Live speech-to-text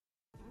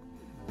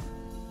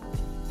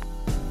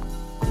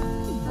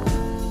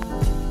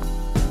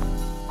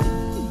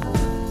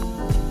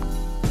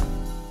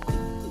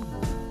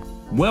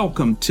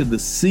Welcome to the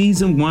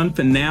season 1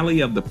 finale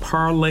of the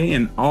Parlay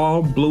in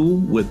All Blue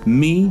with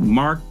me,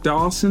 Mark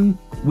Dawson.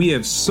 We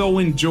have so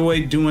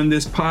enjoyed doing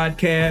this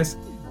podcast.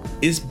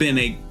 It's been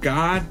a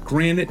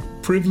God-granted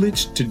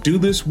privilege to do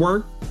this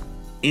work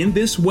in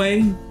this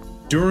way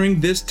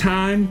during this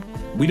time.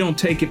 We don't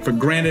take it for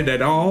granted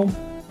at all.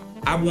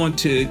 I want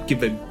to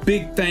give a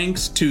big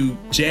thanks to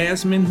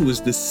Jasmine, who is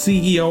the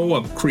CEO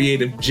of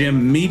Creative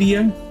Gem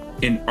Media,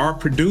 and our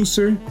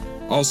producer.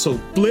 Also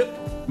Flip,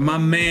 my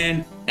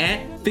man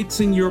at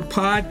Fixing Your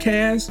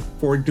Podcast,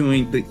 for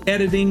doing the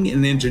editing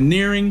and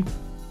engineering.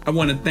 I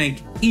want to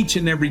thank each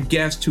and every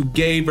guest who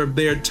gave of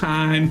their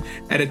time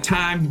at a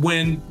time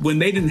when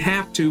they didn't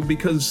have to,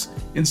 because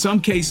in some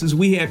cases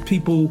we had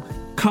people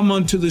come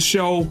onto the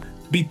show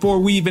before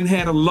we even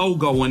had a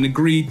logo and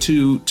agreed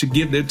to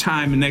give their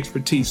time and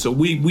expertise. So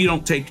we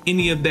don't take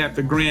any of that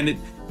for granted,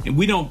 and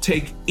we don't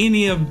take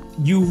any of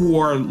you who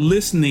are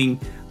listening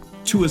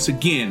to us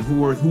again,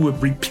 who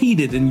have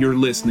repeated in your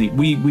listening.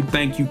 We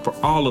thank you for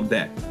all of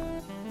that.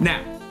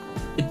 Now,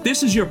 if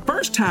this is your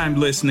first time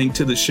listening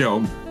to the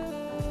show,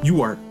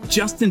 you are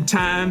just in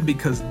time,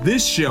 because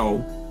this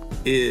show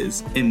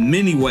is in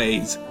many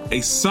ways a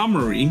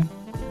summary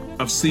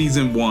of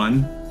season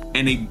 1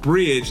 and a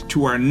bridge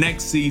to our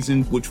next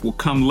season, which will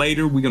come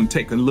later. We're going to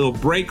take a little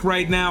break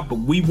right now, but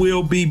we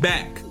will be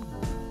back.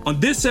 On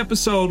this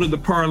episode of the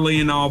Parlay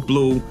in All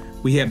Blue,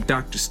 we have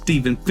Dr.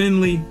 Stephen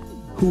Finley,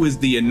 who is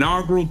the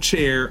inaugural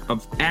chair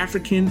of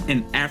African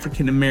and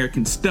African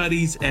American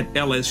Studies at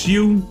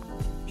LSU.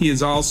 He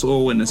is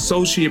also an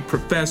associate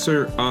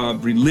professor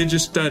of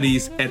religious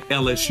studies at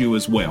LSU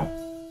as well.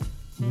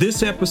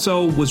 This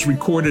episode was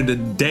recorded a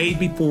day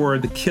before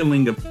the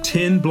killing of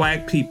 10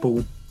 Black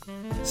people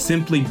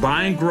simply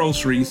buying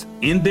groceries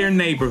in their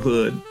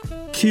neighborhood,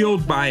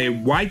 killed by a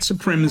white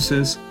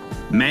supremacist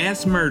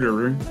mass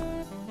murderer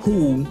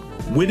who,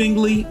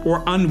 wittingly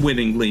or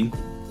unwittingly,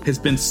 has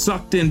been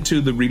sucked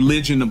into the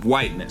religion of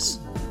whiteness.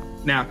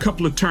 Now, a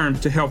couple of terms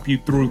to help you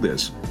through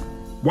this.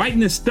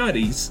 Whiteness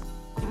studies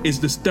is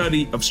the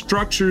study of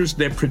structures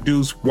that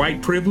produce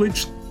white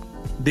privilege,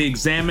 the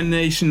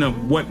examination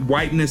of what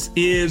whiteness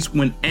is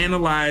when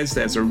analyzed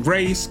as a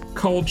race,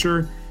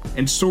 culture,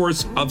 and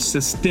source of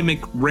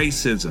systemic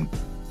racism.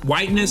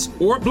 Whiteness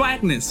or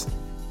blackness,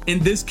 in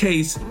this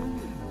case,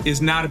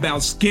 is not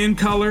about skin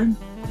color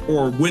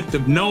or width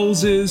of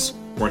noses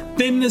or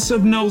thinness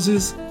of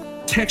noses,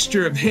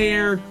 texture of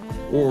hair,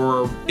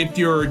 or if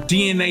your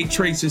DNA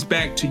traces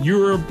back to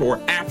Europe or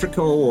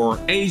Africa or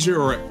Asia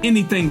or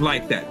anything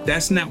like that.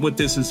 That's not what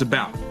this is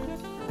about.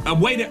 A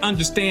way to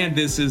understand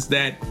this is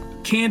that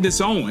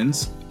Candace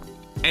Owens,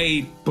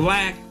 a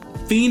Black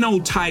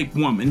phenotype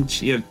woman,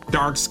 she has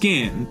dark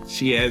skin,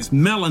 she has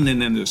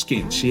melanin in her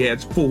skin, she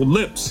has full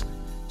lips,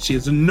 she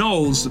has a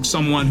nose of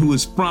someone who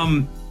is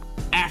from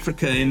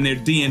Africa in their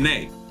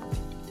DNA.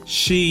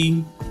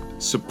 She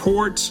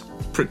supports,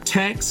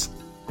 protects,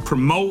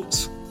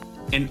 promotes,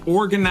 and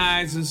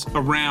organizes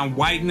around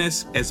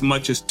whiteness as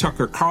much as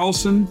Tucker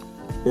Carlson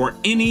or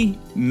any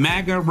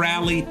MAGA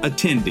rally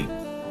attending.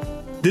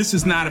 This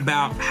is not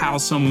about how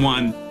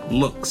someone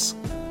looks,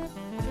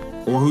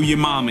 or who your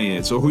mama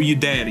is, or who your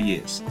daddy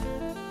is.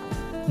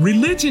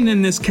 Religion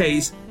in this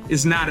case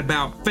is not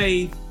about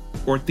faith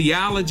or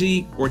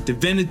theology or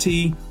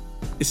divinity.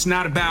 It's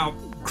not about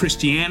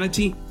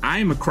Christianity. I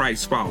am a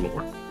Christ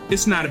follower.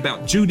 It's not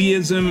about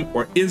Judaism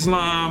or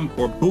Islam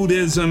or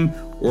Buddhism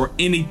or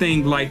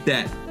anything like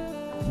that.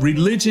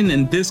 Religion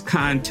in this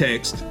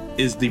context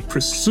is the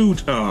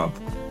pursuit of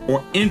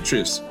or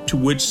interest to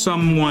which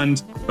someone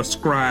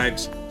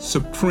ascribes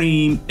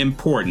supreme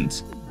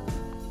importance.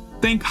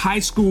 Think high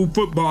school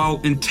football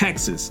in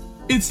Texas.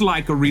 It's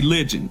like a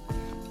religion.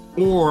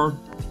 Or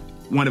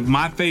one of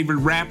my favorite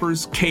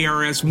rappers,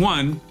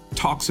 KRS-One,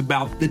 talks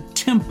about the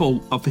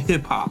temple of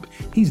hip hop.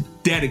 He's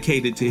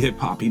dedicated to hip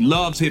hop. He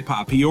loves hip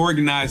hop. He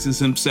organizes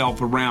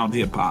himself around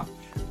hip hop.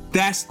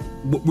 That's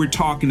what we're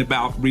talking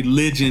about,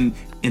 religion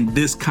in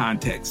this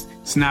context.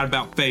 It's not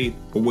about faith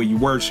or where you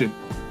worship,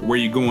 or where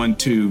you're going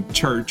to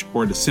church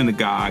or the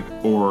synagogue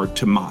or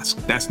to mosque.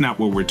 That's not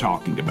what we're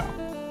talking about.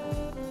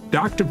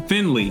 Dr.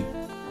 Finley,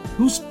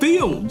 whose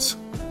fields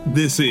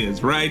this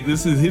is, right?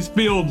 This is his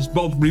fields,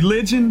 both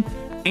religion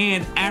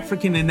and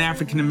African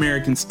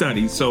American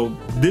studies. So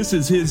this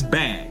is his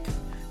bag.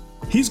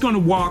 He's going to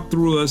walk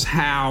through us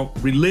how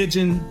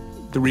religion,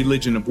 the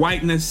religion of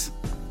whiteness,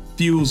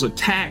 fuels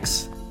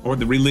attacks, or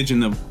the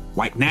religion of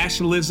white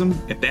nationalism,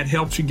 if that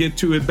helps you get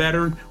to it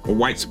better, or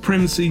white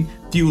supremacy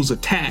fuels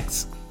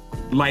attacks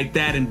like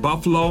that in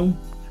Buffalo,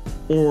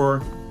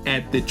 or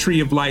at the Tree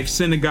of Life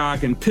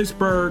Synagogue in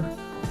Pittsburgh,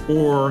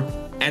 or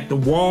at the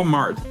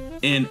Walmart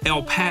in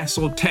El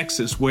Paso,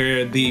 Texas,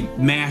 where the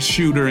mass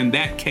shooter in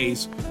that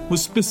case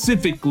was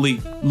specifically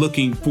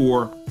looking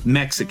for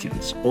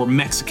Mexicans or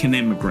Mexican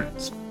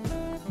immigrants.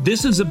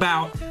 This is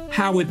about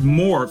how it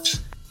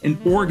morphs and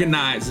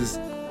organizes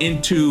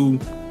into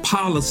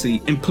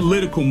policy and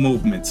political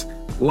movements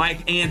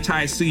like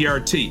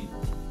anti-CRT,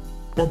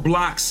 or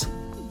blocks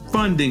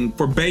funding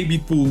for baby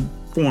food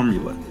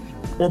formula,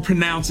 or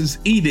pronounces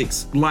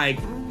edicts like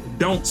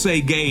 "don't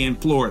say gay" in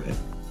Florida.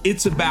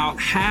 It's about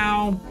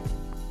how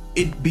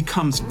it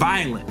becomes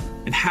violent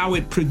and how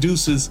it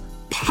produces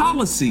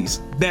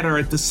policies that are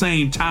at the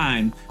same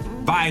time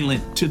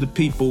violent to the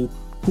people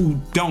who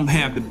don't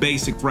have the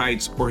basic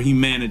rights or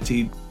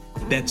humanity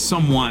that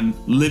someone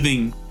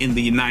living in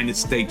the United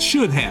States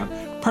should have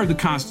per the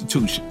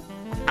Constitution.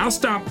 I'll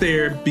stop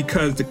there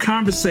because the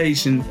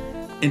conversation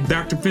and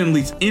Dr.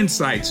 Finley's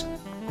insights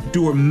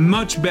do a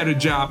much better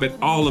job at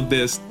all of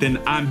this than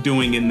I'm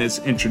doing in this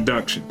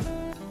introduction.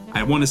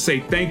 I want to say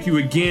thank you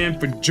again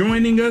for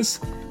joining us,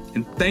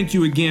 and thank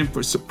you again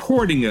for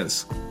supporting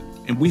us.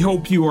 And we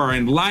hope you are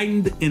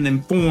enlightened and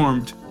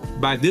informed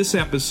by this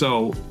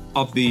episode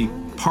of the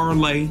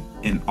Parlay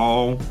in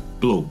All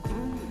Blue.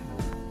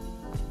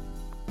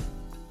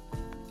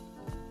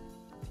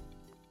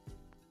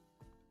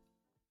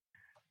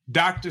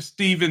 Dr.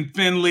 Stephen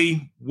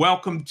Finley,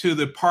 welcome to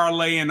the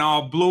Parlay in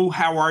All Blue.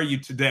 How are you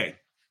today?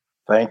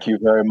 Thank you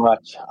very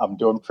much. I'm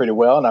doing pretty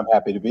well, and I'm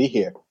happy to be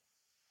here.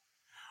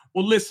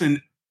 Well,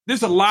 listen,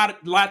 there's a lot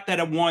that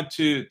I want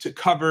to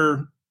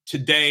cover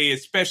today,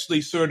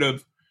 especially sort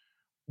of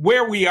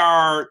where we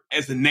are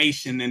as a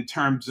nation in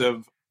terms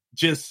of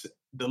just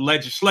the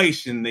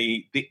legislation,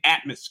 the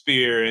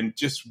atmosphere, and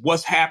just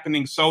what's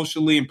happening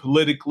socially and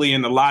politically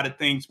and a lot of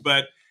things.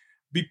 But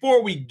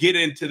before we get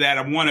into that,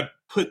 I want to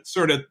put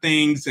sort of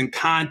things in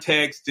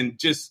context and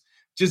just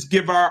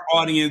give our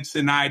audience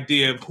an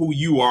idea of who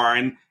you are.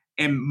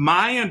 And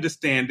my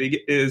understanding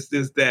is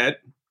that,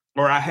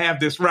 or I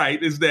have this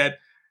right, is that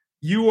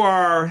you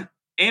are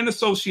an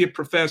associate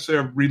professor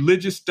of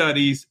religious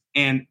studies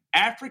and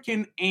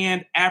African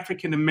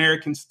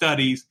American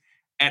studies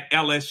at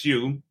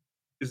LSU.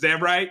 Is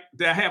that right?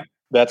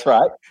 That's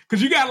right.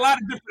 Because you got a lot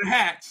of different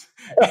hats.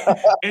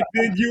 And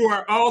then you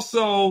are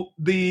also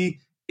the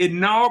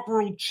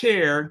inaugural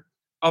chair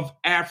of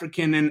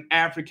African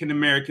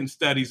American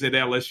studies at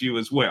LSU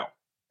as well.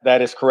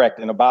 That is correct.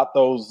 And about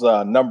those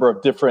number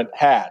of different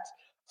hats,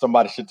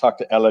 somebody should talk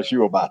to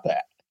LSU about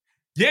that.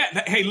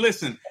 Yeah. Hey,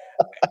 listen.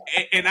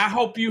 And I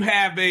hope you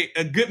have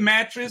a good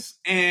mattress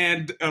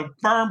and a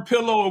firm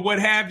pillow or what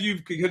have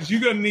you, because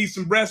you're going to need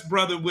some rest,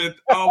 brother, with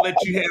all that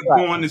you have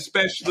going,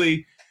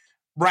 especially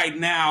right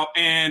now.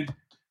 And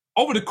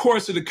over the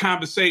course of the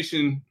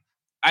conversation,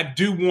 I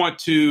do want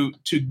to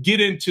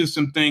get into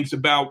some things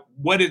about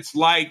what it's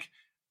like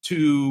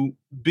to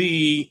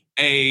be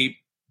a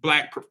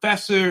Black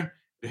professor,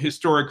 a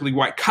historically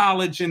white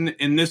college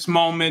in this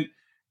moment,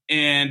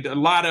 and a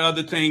lot of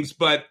other things.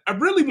 But I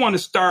really want to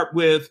start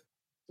with,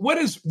 what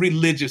is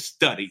religious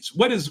studies?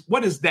 What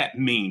does that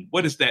mean?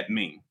 What does that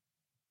mean?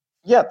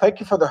 Yeah, thank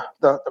you for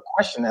the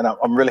question. And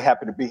I'm really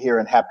happy to be here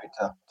and happy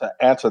to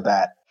answer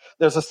that.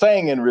 There's a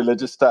saying in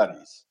religious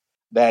studies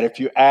that if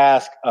you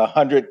ask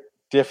 100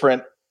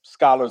 different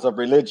scholars of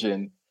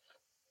religion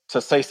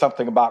to say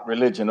something about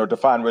religion or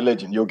define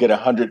religion, you'll get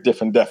 100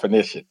 different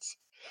definitions.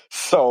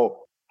 So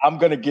I'm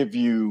going to give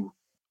you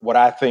what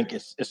I think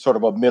is sort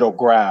of a middle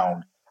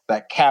ground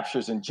that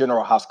captures in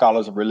general how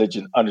scholars of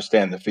religion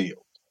understand the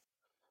field.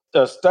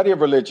 The study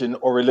of religion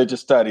or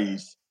religious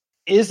studies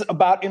is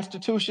about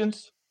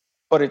institutions,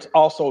 but it's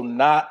also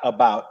not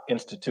about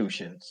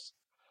institutions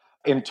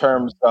in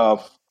terms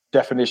of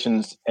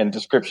definitions and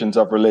descriptions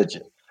of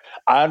religion.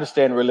 I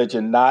understand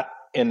religion not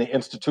in the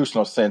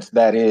institutional sense,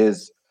 that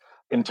is,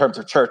 in terms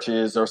of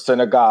churches or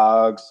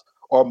synagogues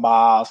or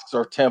mosques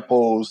or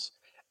temples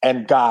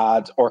and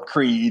gods or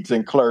creeds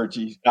and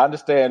clergy. I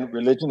understand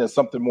religion as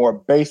something more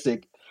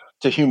basic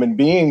to human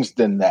beings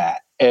than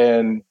that.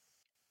 And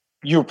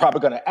you're probably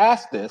going to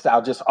ask this,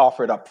 I'll just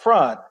offer it up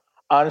front.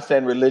 I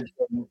understand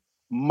religion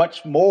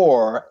much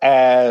more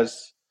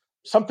as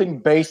something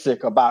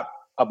basic about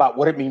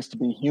what it means to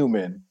be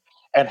human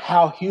and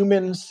how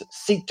humans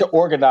seek to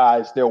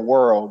organize their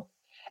world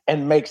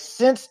and make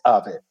sense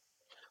of it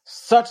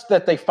such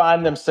that they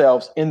find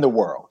themselves in the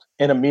world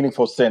in a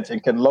meaningful sense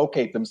and can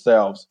locate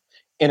themselves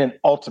in an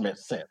ultimate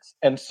sense.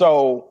 And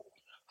so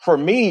for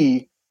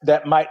me,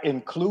 that might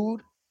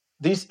include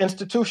these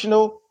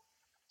institutional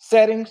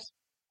settings,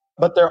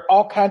 but there are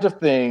all kinds of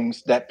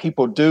things that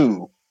people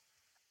do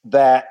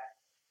that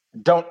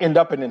don't end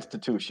up in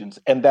institutions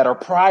and that are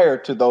prior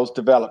to those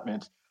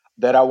developments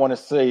that I want to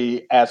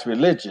see as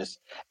religious.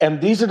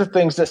 And these are the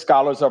things that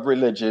scholars of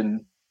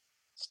religion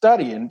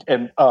study.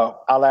 And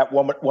I'll add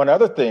one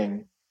other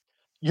thing.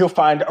 You'll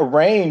find a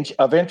range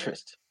of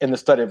interest in the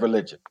study of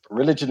religion.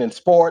 Religion in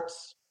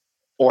sports,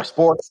 or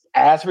sports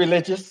as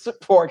religious,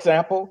 for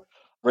example.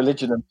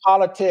 Religion in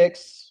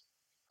politics,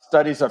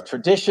 studies of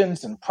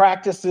traditions and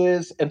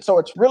practices. And so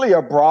it's really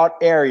a broad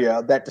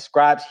area that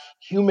describes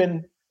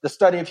the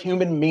study of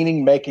human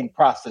meaning-making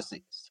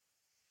processes.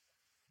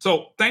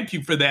 So thank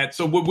you for that.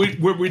 So what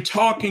we're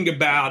talking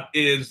about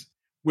is,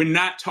 we're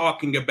not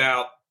talking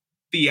about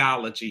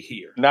theology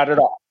here. Not at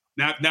all.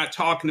 Not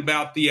talking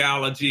about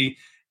theology,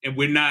 and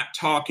we're not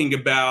talking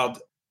about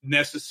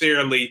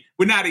necessarily,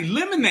 we're not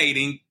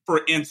eliminating,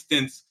 for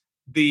instance,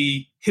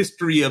 the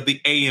history of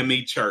the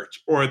AME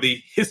Church or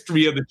the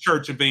history of the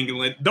Church of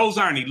England. Those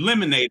aren't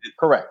eliminated.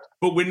 Correct.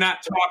 But we're not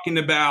talking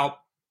about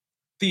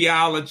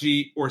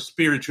theology or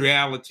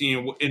spirituality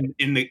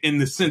in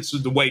the sense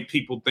of the way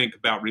people think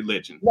about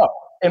religion. No.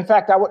 In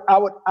fact, I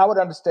would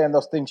understand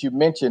those things you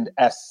mentioned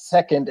as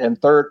second and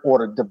third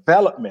order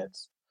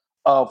developments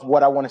of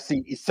what I want to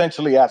see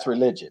essentially as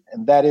religion.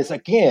 And that is,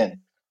 again,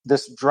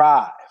 this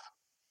drive.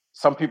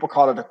 Some people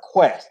call it a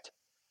quest,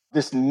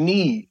 this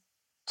need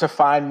to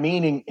find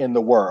meaning in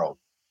the world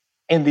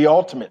in the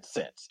ultimate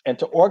sense and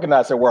to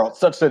organize the world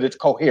such that it's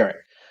coherent.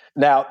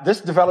 Now,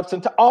 this develops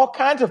into all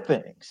kinds of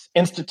things,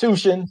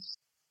 institutions,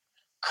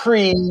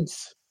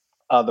 creeds,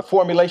 the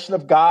formulation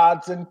of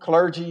gods and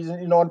clergies,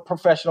 and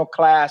professional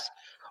class.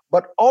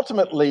 But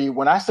ultimately,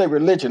 when I say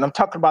religion, I'm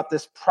talking about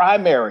this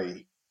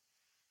primary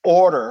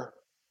order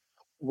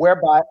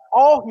whereby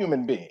all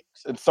human beings,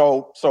 and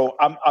so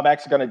I'm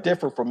actually going to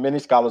differ from many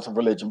scholars of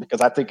religion because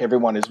I think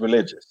everyone is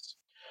religious,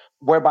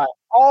 whereby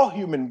all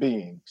human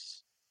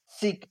beings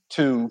seek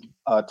to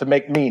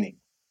make meaning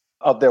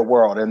of their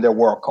world and their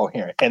world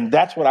coherent. And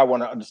that's what I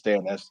want to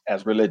understand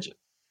as religion.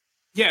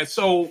 Yeah.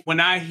 So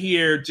when I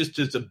hear, just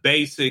as a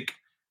basic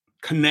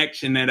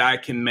connection that I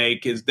can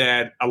make, is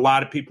that a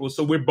lot of people,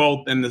 so we're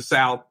both in the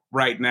South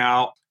right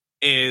now,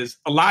 is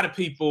a lot of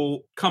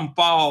people come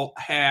fall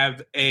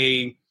have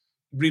a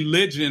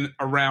religion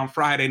around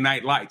Friday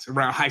Night Lights,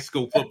 around high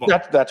school football.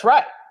 That's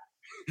right.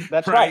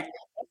 That's right.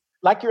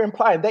 Like you're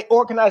implying, they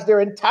organize their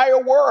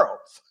entire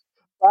worlds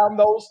around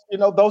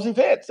those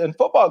events and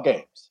football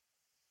games.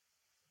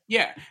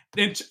 Yeah,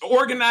 they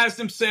organize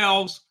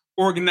themselves,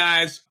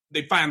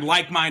 they find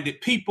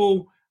like-minded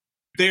people.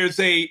 There's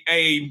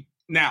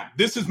now,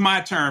 this is my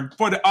term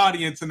for the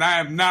audience, and I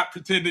am not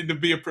pretending to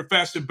be a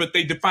professor, but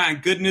they define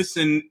goodness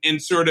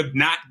and sort of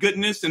not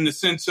goodness in the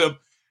sense of,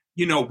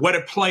 what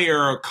a player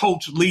or a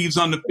coach leaves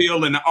on the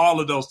field and all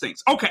of those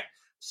things. Okay,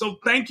 so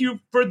thank you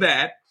for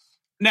that.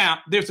 Now,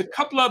 there's a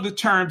couple other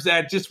terms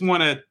that I just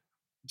want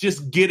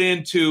to get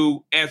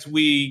into as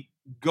we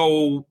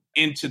go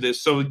into this.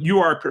 So you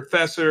are a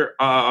professor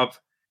of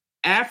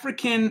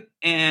African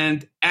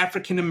and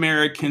African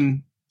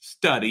American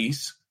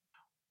studies.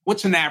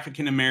 What's an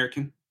African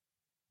American?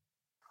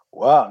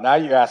 Well, now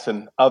you're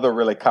asking other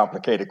really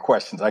complicated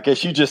questions. I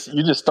guess you just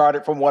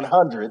started from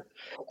 100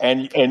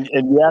 and you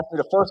asked me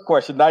the first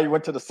question. Now you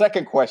went to the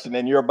second question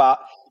and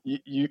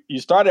you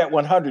started at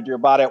 100. You're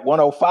about at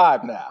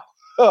 105 now.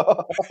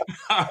 All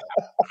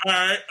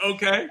right.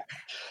 Okay.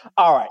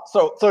 All right.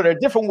 So there are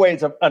different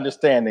ways of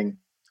understanding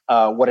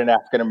what an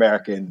African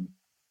American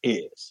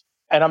is,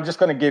 and I'm just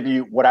going to give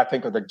you what I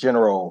think of the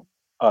general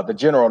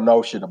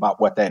notion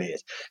about what that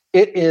is.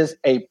 It is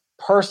a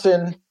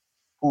person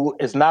who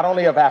is not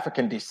only of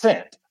African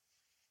descent,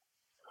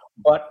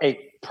 but a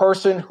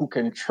person who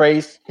can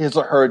trace his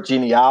or her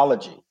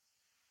genealogy,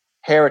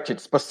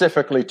 heritage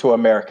specifically to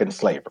American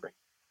slavery.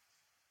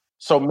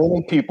 So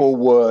many people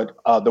would,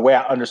 the way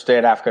I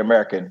understand African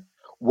American,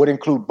 would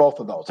include both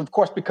of those. Of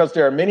course, because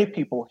there are many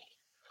people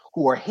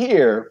who are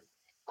here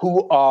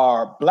who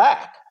are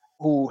Black,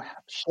 who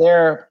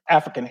share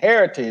African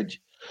heritage,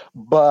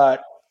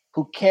 but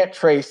who can't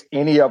trace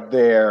any of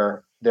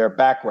their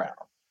background,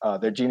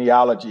 their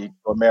genealogy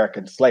to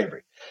American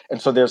slavery.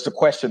 And so there's the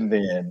question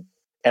then,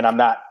 and I'm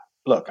not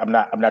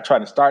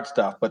trying to start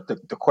stuff, but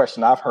the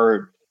question I've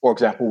heard, for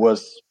example,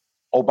 was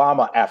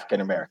Obama African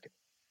American,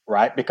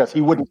 right? Because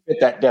he wouldn't fit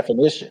that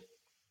definition.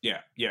 Yeah.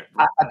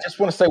 I just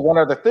want to say one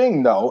other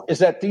thing, though, is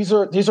that these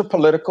are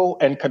political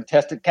and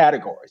contested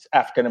categories,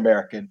 African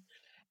American,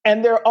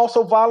 and they're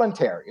also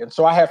voluntary. And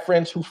so I have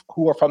friends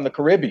who are from the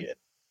Caribbean,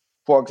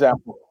 for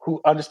example,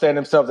 who understand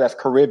themselves as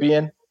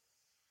Caribbean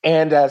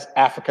and as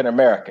African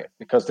American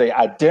because they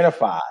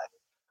identify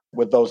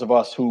with those of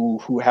us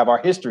who have our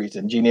histories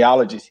and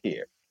genealogies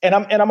here. And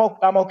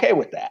I'm okay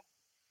with that.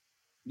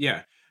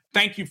 Yeah.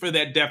 Thank you for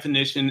that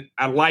definition.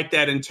 I like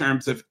that in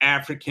terms of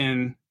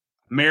African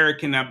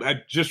American.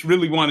 I just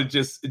really want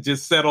to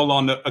just settle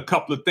on a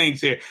couple of things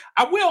here.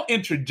 I will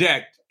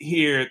interject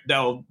here,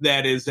 though,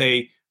 that is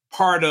a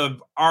part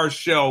of our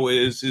show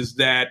is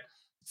that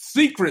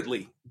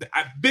secretly,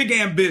 big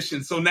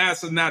ambition. So now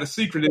it's not a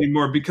secret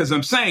anymore because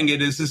I'm saying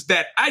it is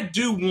that I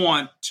do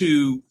want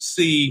to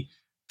see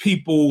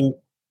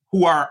people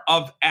who are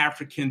of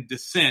African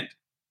descent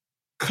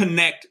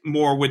connect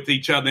more with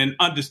each other and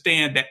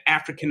understand that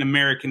African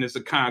American is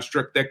a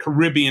construct, that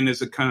Caribbean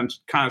is a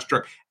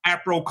construct,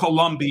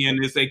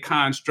 Afro-Colombian is a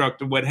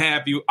construct, or what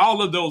have you,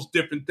 all of those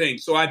different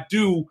things. So I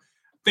do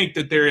think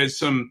that there is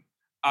some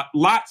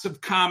lots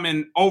of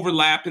common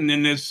overlap, and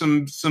then there's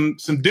some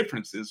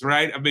differences,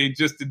 right? I mean,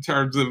 just in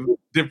terms of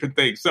different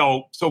things.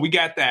 So we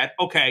got that.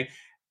 Okay.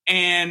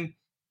 And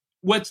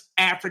what's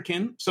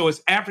African? So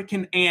it's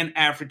African and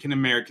African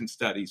American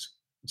studies.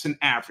 It's an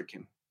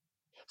African.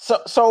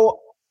 So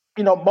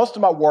most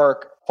of my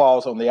work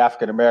falls on the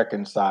African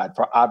American side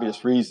for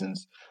obvious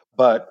reasons,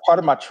 but part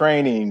of my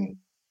training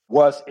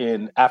was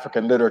in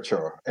African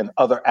literature and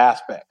other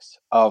aspects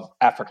of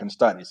African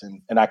studies.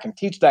 And I can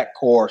teach that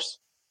course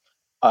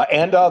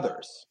and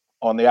others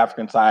on the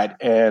African side,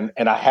 and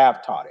I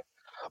have taught it.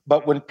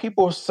 But when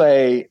people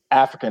say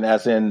African,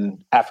 as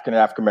in African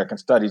and African American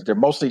studies, they're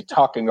mostly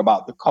talking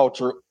about the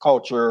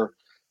culture,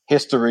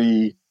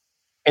 history,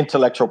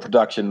 intellectual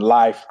production,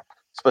 life,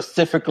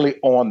 specifically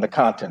on the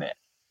continent,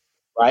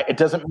 right? It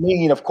doesn't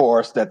mean, of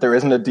course, that there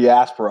isn't a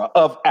diaspora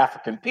of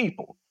African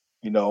people,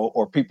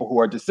 or people who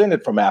are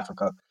descended from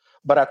Africa.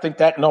 But I think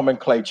that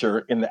nomenclature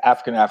in the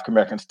African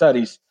American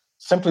studies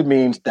simply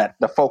means that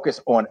the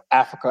focus on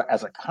Africa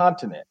as a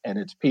continent and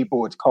its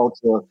people, its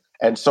culture,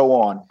 and so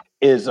on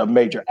is a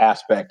major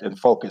aspect and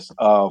focus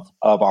of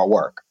our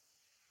work.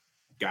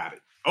 Got it.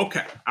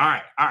 Okay. All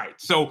right.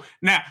 So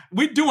now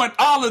we're doing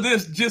all of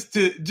this just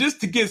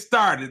to get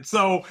started.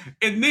 So,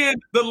 and then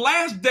the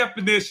last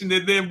definition,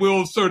 and then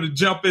we'll sort of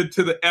jump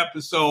into the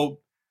episode.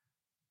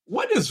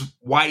 What is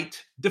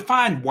white?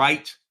 Define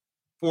white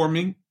for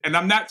me. And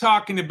I'm not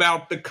talking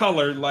about the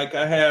color like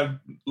I have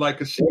like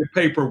a sheet of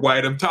paper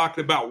white. I'm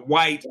talking about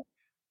white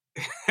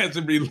as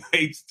it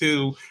relates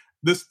to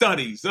the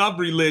studies of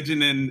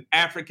religion and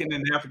African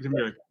and African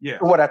American. Yeah.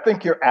 What I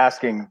think you're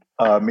asking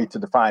me to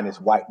define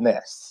is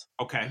whiteness.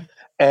 Okay.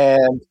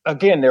 And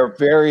again, there are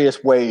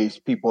various ways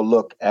people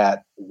look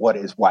at what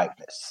is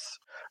whiteness.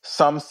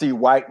 Some see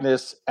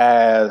whiteness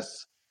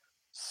as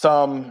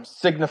some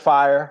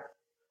signifier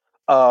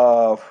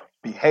of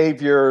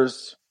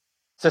behaviors,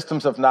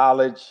 systems of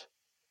knowledge,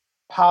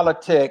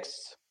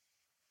 politics,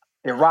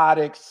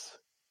 erotics,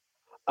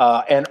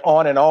 and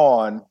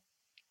on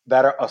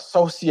that are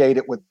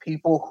associated with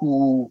people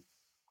who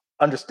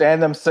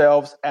understand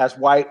themselves as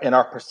white and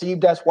are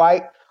perceived as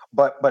white,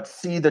 but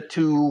see the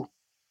two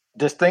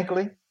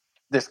distinctly,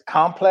 this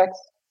complex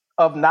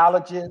of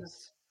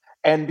knowledges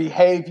and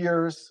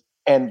behaviors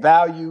and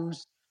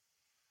values.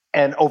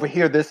 And over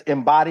here, this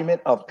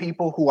embodiment of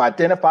people who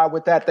identify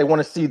with that, they want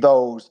to see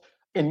those,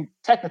 in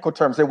technical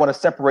terms, they want to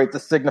separate the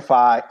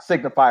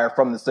signifier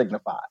from the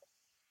signified.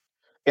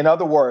 In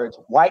other words,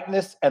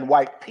 whiteness and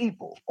white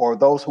people, or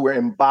those who are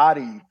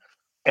embodied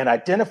and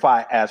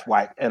identify as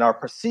white and are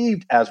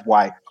perceived as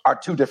white, are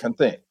two different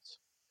things.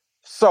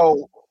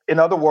 So, in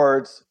other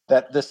words,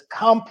 that this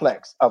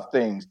complex of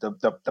things,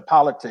 the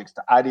politics,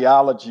 the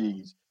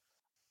ideologies,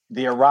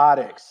 the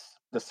erotics,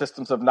 the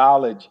systems of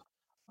knowledge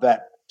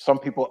that some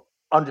people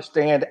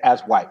understand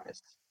as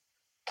whiteness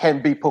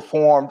can be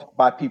performed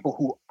by people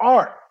who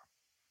aren't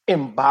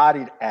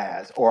embodied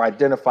as or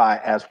identify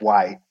as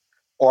white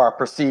or are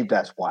perceived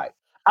as white.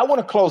 I want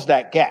to close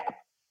that gap.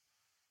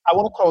 I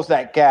want to close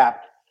that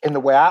gap in the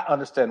way I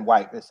understand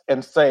whiteness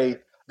and say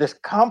this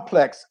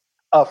complex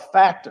of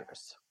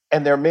factors,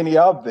 and there are many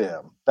of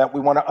them that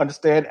we want to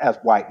understand as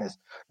whiteness,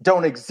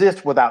 don't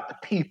exist without the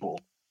people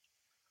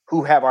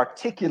who have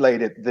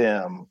articulated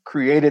them,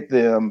 created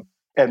them,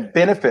 and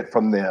benefit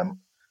from them,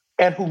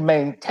 and who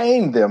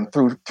maintain them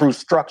through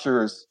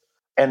structures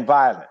and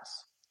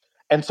violence.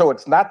 And so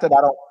it's not that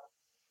I don't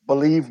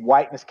believe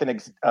whiteness can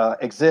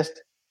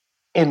exist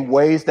in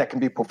ways that can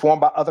be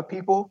performed by other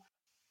people.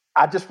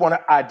 I just want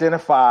to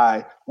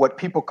identify what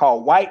people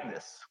call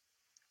whiteness,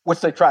 which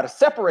they try to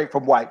separate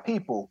from white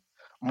people,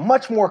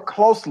 much more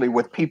closely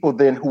with people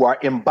then who are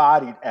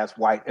embodied as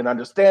white and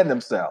understand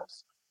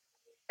themselves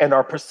and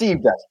are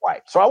perceived as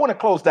white. So I want to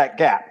close that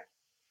gap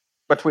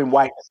between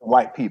whiteness and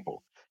white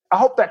people. I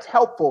hope that's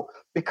helpful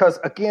because,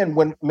 again,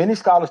 when many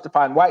scholars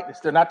define whiteness,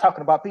 they're not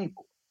talking about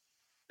people.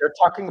 They're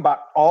talking about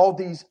all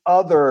these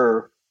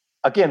other,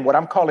 again, what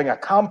I'm calling a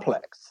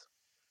complex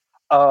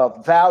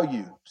of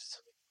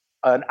values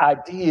and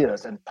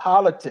ideas and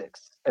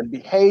politics and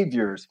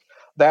behaviors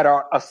that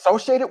are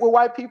associated with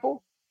white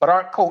people, but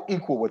aren't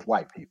co-equal with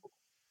white people.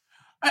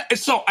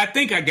 So I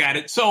think I got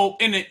it. So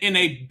in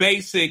a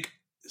basic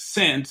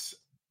sense,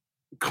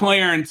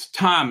 Clarence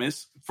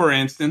Thomas, for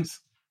instance,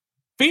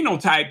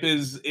 phenotype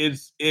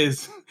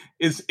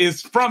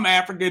is from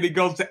Africa. He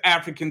goes to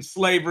African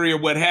slavery or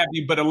what have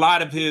you, but a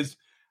lot of the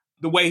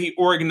way he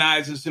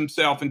organizes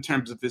himself in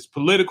terms of his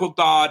political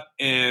thought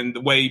and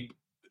the way he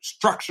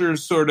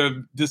structures sort of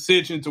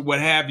decisions or what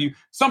have you,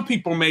 some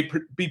people may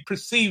be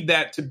perceived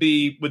that to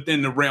be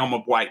within the realm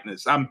of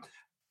whiteness.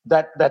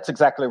 That's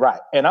exactly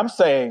right. And I'm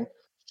saying,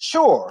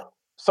 sure,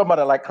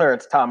 somebody like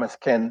Clarence Thomas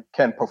can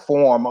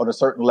perform on a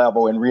certain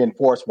level and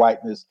reinforce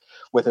whiteness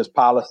with his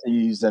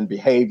policies and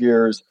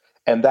behaviors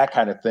and that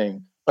kind of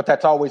thing. But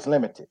that's always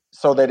limited.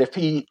 So that if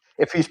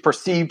he's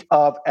perceived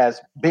of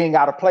as being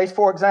out of place,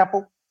 for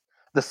example,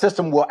 the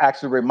system will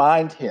actually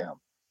remind him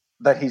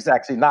that he's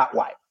actually not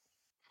white.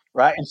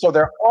 Right. And so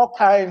there are all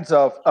kinds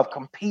of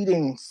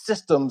competing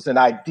systems and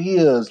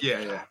ideas.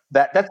 Yeah.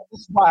 That's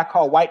why I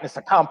call whiteness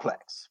a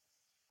complex.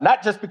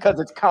 Not just because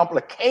it's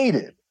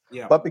complicated,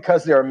 but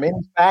because there are many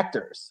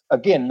factors,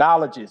 again,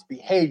 knowledges,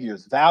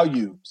 behaviors,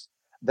 values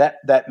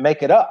that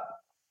make it up.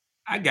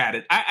 I got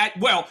it.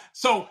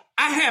 So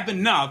I have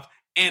enough,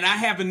 and I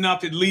have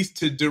enough at least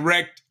to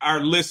direct our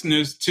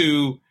listeners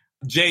to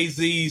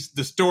Jay-Z's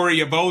The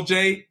Story of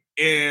OJ.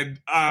 And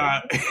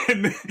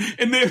then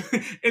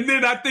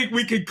I think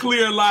we can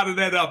clear a lot of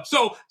that up.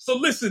 So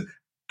listen,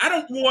 I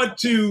don't want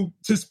to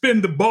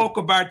spend the bulk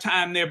of our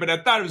time there, but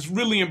I thought it was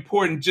really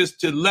important just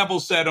to level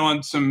set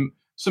on some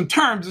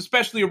terms,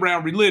 especially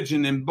around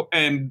religion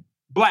and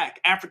Black,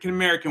 African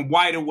American,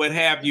 white, or what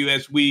have you,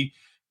 as we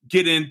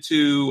get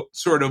into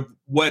sort of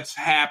what's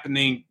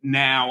happening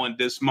now in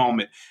this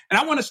moment. And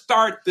I want to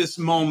start this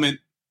moment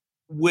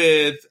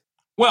with,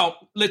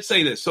 well, let's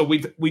say this. So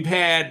we've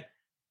had,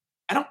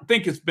 I don't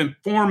think it's been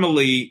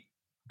formally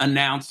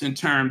announced in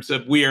terms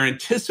of we are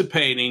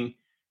anticipating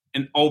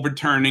an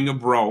overturning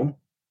of Roe.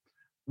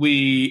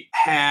 We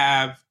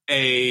have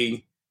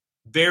a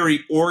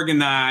very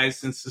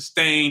organized and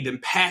sustained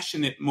and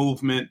passionate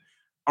movement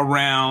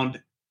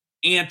around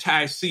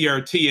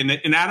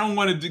anti-CRT. And I don't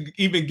want to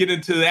even get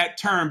into that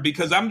term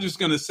because I'm just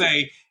going to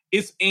say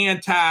it's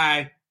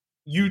anti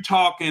you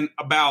talking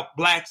about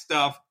Black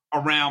stuff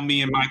around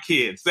me and my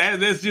kids.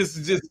 That's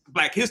just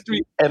Black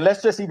history. And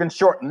let's just even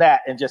shorten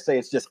that and just say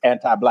it's just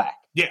anti-Black.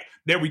 Yeah,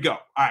 there we go. All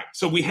right.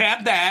 So we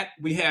have that.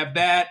 We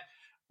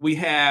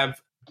have,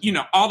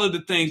 all of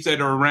the things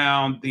that are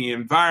around the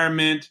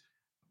environment.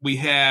 We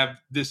have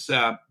this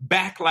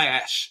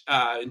backlash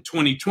in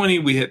 2020.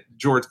 We had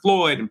George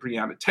Floyd and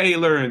Breonna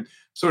Taylor and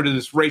sort of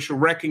this racial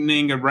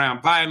reckoning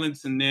around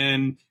violence. And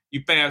then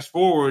you fast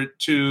forward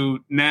to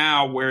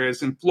now,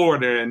 whereas in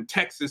Florida and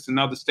Texas and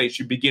other states,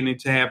 you're beginning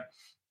to have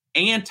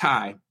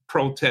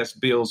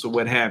anti-protest bills or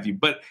what have you.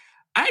 But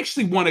I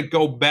actually want to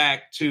go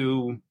back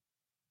to,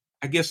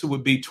 I guess it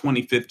would be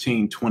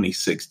 2015,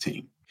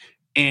 2016.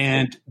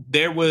 And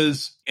there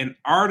was an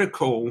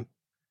article,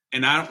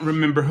 and I don't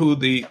remember who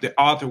the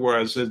author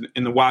was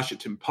in the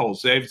Washington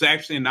Post. It was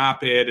actually an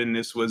op-ed, and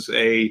this was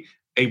a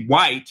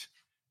white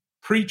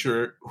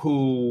preacher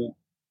who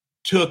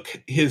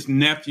took his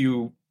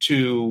nephew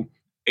to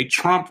a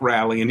Trump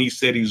rally, and he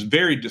said he was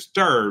very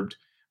disturbed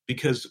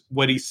because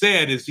what he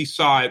said is he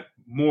saw it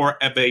more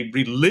of a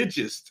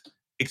religious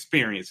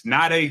experience,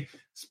 not a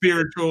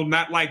spiritual,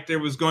 not like there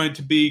was going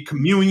to be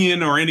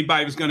communion or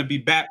anybody was going to be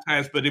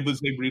baptized, but it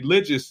was a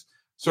religious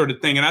sort of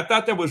thing. And I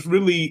thought that was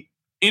really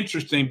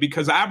interesting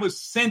because I was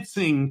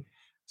sensing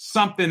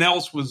something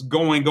else was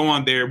going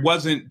on there. It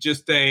wasn't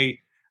just a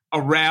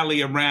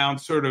rally around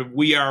sort of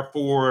we are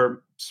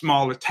for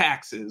smaller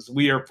taxes,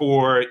 we are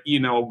for,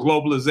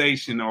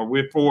 globalization, or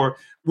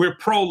we're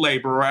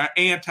pro-labor or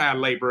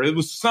anti-labor. It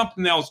was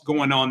something else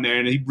going on there,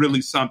 and he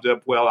really summed it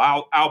up well.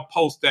 I'll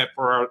post that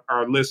for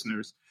our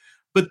listeners.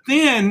 But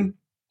then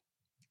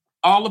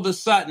all of a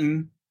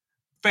sudden,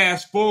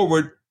 fast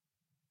forward,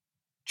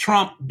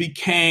 Trump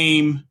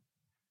became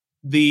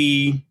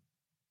the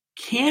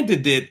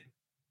candidate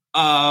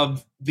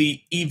of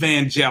the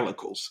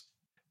evangelicals.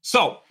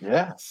 So,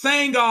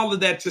 saying all of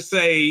that to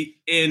say,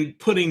 in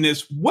putting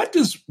this, what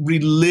does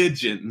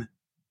religion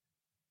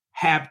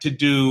have to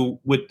do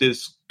with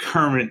this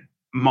current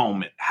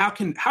moment? How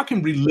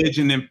can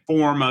religion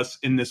inform us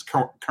in this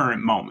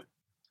current moment?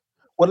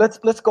 Well,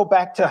 let's go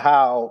back to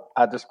how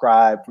I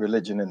described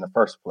religion in the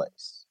first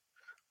place.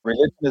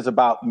 Religion is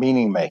about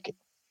meaning making.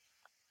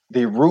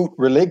 The root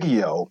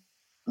religio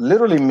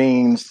literally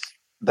means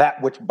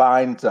that which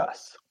binds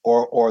us,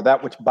 or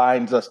that which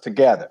binds us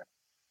together.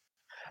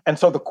 And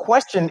so the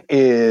question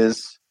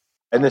is,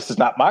 and this is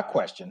not my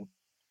question,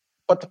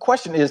 but the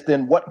question is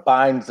then what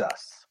binds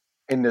us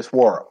in this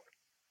world?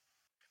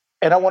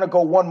 And I want to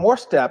go one more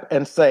step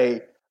and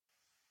say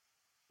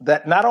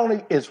that not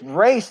only is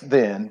race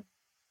then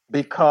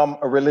become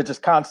a religious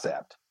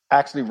concept,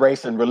 actually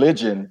race and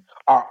religion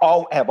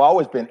have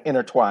always been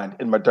intertwined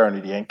in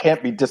modernity and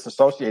can't be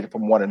disassociated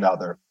from one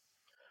another.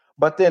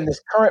 But then this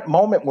current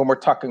moment when we're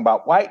talking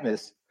about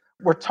whiteness,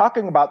 we're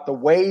talking about the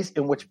ways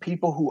in which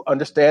people who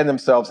understand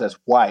themselves as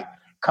white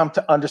come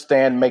to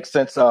understand, make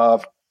sense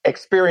of,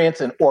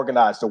 experience, and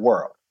organize the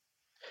world.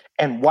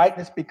 And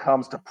whiteness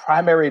becomes the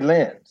primary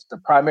lens, the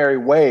primary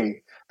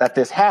way that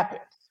this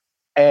happens.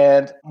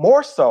 And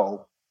more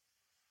so,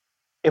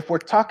 if we're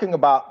talking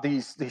about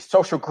these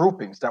social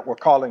groupings that we're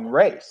calling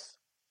race,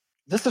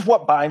 this is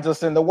what binds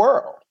us in the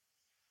world.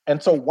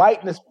 And so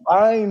whiteness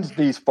binds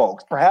these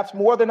folks, perhaps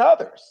more than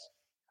others,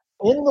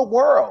 in the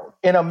world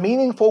in a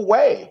meaningful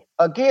way.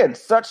 Again,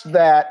 such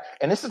that,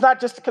 and this is not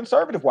just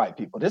conservative white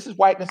people, this is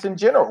whiteness in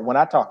general when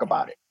I talk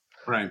about it.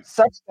 Right.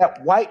 Such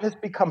that whiteness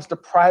becomes the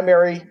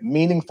primary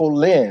meaningful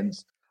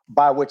lens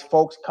by which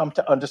folks come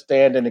to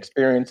understand and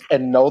experience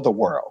and know the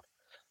world.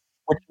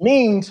 Which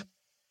means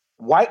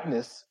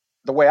whiteness,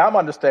 the way I'm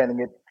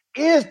understanding it,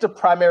 is the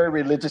primary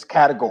religious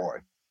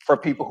category for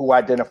people who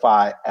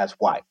identify as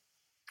white.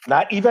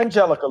 Not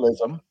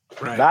evangelicalism,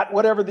 not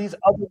whatever these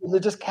other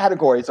religious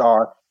categories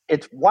are.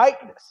 It's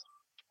whiteness.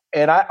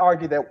 And I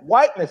argue that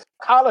whiteness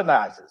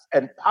colonizes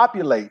and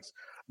populates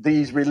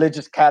these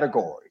religious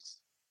categories,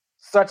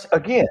 such,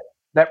 again,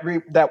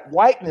 that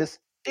whiteness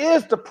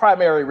is the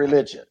primary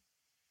religion.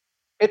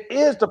 It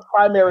is the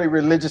primary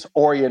religious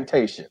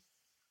orientation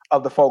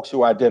of the folks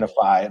who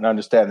identify and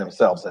understand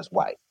themselves as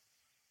white.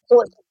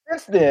 So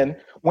since then,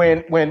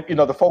 when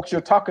the folks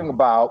you're talking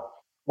about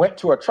went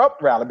to a Trump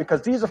rally,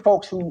 because these are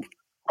folks who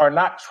are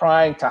not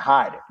trying to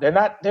hide it.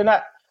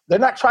 They're They're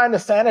not trying to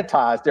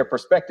sanitize their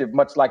perspective,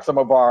 much like some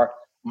of our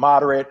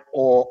moderate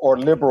or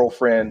liberal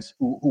friends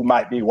who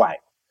might be white.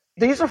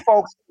 These are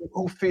folks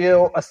who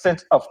feel a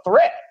sense of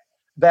threat,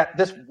 that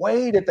this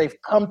way that they've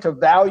come to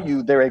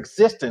value their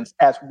existence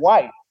as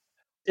white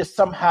is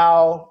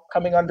somehow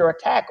coming under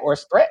attack or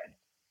is threatened.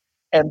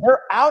 And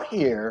they're out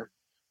here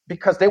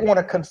because they want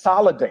to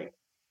consolidate,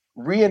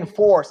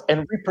 reinforce,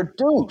 and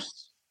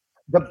reproduce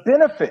the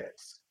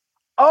benefits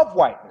of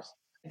whiteness.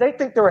 They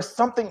think there is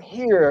something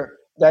here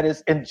that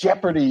is in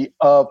jeopardy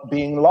of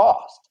being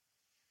lost.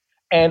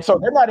 And so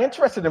they're not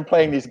interested in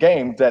playing these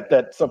games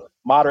that some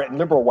moderate and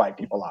liberal white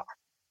people are,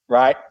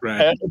 right?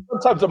 Right. And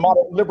sometimes the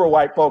moderate and liberal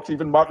white folks,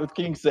 even Martin Luther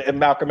King said, and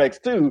Malcolm X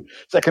too,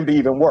 that can be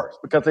even worse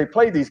because they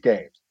play these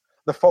games.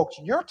 The folks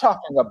you're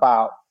talking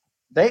about,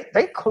 they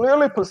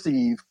clearly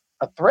perceive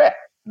a threat,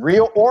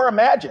 real or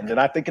imagined, and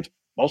I think it's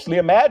mostly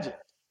imagined.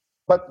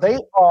 But they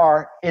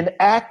are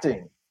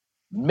enacting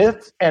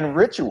myths and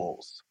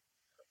rituals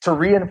to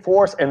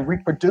reinforce and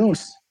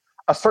reproduce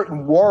a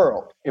certain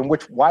world in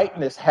which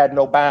whiteness had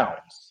no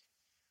bounds.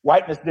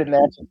 Whiteness didn't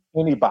answer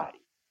anybody.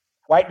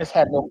 Whiteness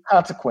had no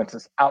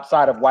consequences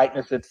outside of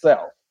whiteness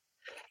itself.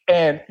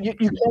 And you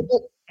can't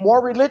get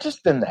more religious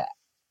than that.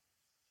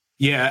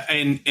 Yeah,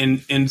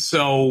 and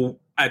so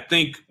I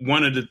think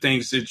one of the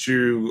things that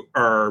you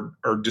are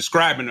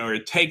describing, or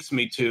it takes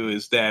me to,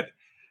 is that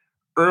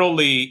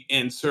early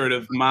in sort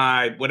of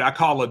my what I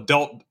call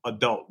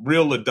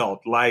real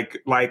adult, like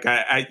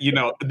I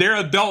they're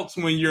adults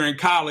when you're in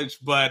college,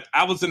 but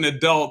I was an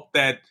adult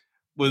that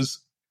was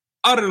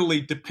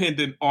utterly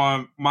dependent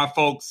on my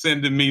folks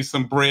sending me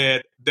some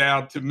bread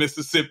down to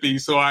Mississippi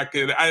so I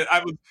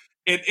was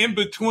in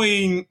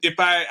between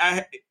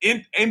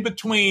in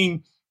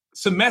between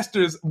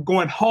semesters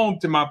going home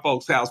to my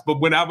folks' house. But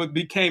when I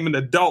became an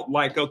adult,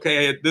 like,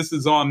 okay, this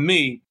is on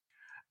me,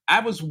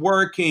 I was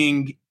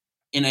working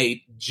in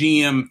a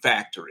GM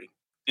factory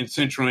in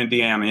central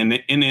Indiana,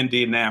 in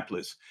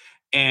Indianapolis.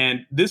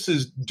 And this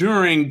is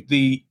during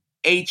the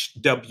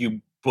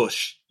H.W.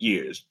 Bush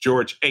years,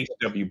 George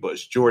H.W.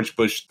 Bush,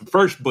 the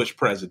first Bush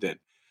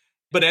president.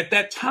 But at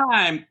that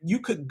time, you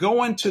could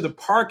go into the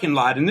parking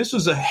lot, and this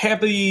was a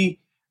heavy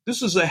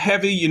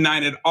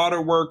United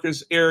Auto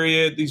Workers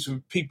area. These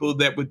were people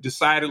that would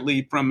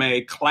decidedly, from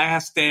a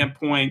class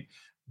standpoint,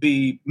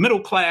 be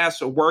middle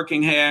class or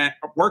working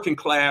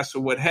class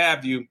or what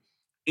have you.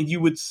 And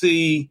you would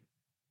see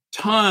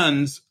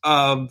tons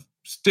of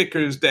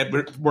stickers that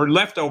were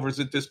leftovers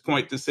at this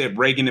point that said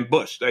Reagan and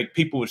Bush. Like,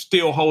 people were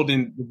still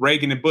holding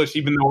Reagan and Bush,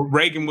 even though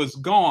Reagan was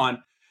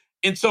gone.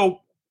 And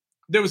so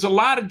there was a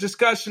lot of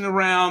discussion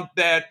around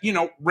that,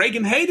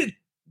 Reagan hated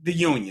the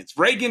unions.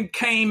 Reagan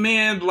came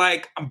in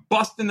like, I'm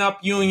busting up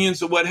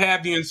unions or what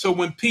have you. And so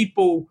when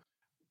people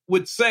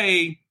would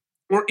say,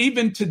 or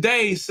even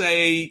today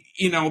say,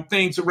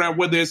 things around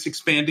whether it's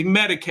expanding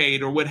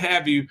Medicaid or what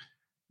have you,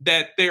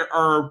 that there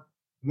are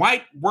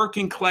white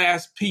working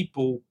class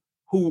people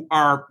who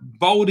are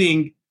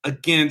voting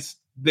against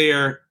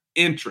their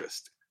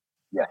interest.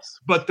 Yes.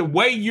 But the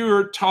way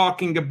you're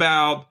talking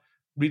about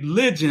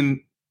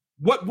religion,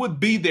 what would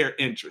be their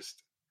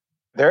interest?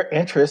 Their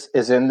interest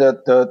is in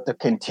the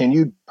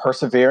continued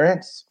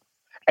perseverance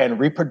and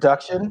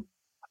reproduction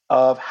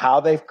of how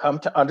they've come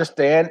to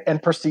understand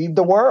and perceive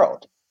the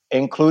world,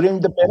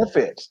 including the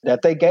benefits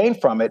that they gain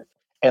from it.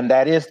 And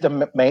that is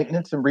the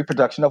maintenance and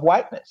reproduction of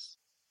whiteness.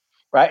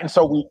 Right. And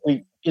so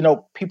we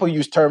people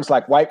use terms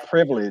like white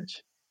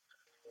privilege,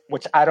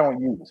 which I don't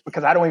use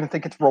because I don't even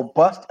think it's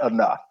robust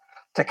enough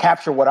to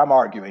capture what I'm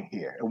arguing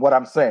here and what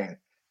I'm saying.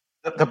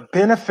 The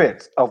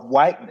benefits of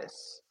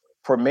whiteness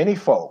for many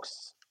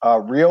folks,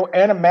 real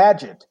and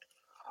imagined,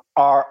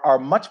 are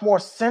much more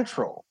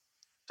central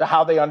to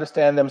how they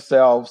understand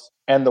themselves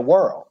and the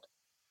world.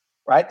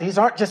 Right. These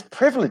aren't just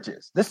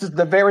privileges. This is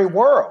the very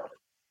world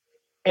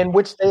in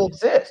which they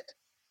exist,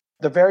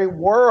 the very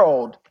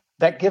world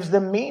that gives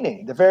them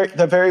meaning, the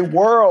very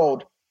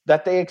world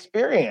that they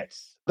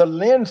experience, the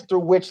lens through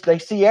which they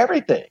see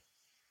everything.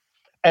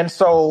 And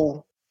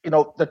so,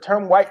 the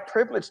term white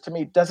privilege to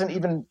me doesn't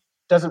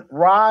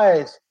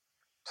rise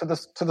to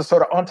the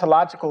sort of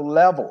ontological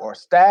level or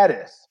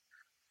status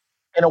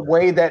in a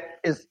way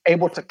that is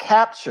able to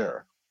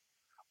capture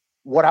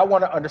what I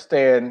want to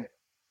understand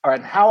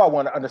and how I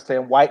want to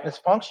understand whiteness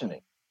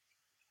functioning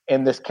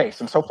in this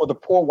case. And so for the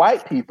poor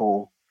white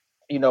people,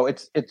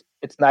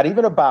 it's not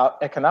even about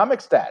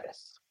economic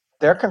status.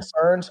 Their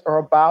concerns are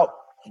about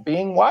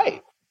being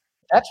white.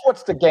 That's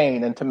what's to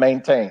gain and to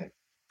maintain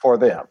for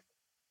them.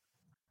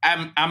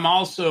 I'm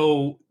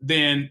also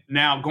then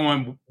now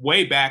going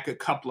way back a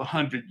couple of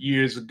 100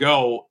 years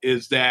ago,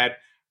 is that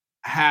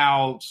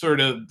how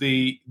sort of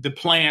the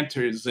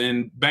planters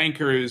and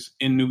bankers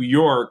in New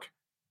York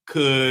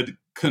could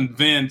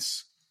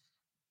convince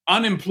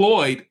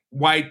unemployed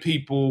white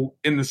people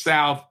in the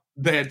South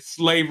that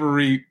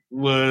slavery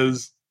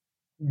was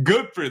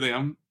good for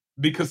them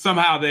because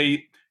somehow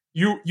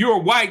you're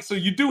white, so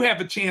you do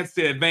have a chance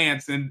to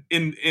advance in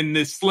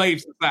this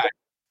slave society.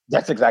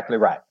 That's exactly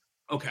right.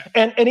 Okay.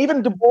 And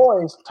even Du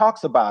Bois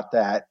talks about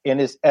that in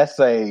his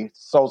essay,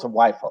 Souls of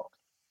White Folk.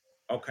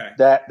 Okay.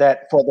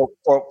 That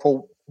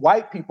for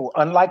white people,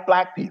 unlike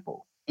black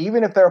people,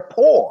 even if they're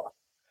poor,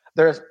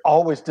 there's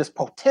always this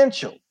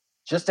potential,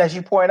 just as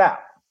you point out,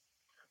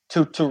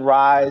 to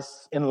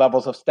rise in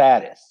levels of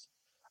status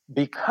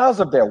because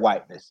of their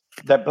whiteness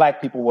that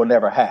black people will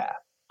never have.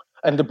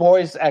 And Du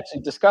Bois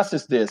actually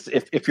discusses this.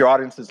 If your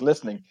audience is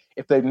listening,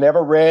 if they've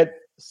never read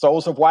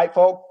Souls of White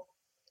Folk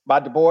by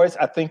Du Bois,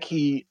 I think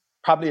he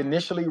probably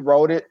initially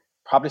wrote it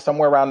probably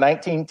somewhere around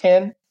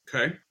 1910.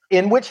 Okay.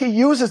 In which he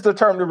uses the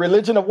term the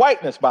religion of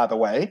whiteness, by the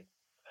way.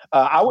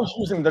 I was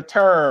using the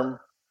term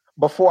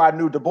before I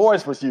knew Du Bois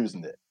was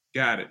using it.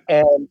 Got it.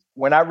 And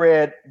when I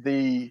read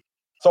the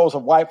Souls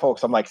of White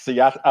Folks, I'm like,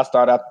 see, I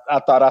thought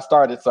I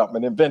started something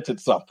and invented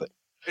something.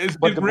 It's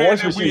Du rare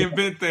Bois that we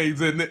invent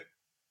things, isn't it?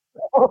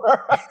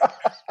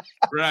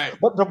 Right.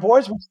 But Du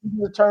Bois was using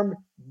the term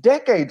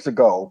decades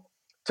ago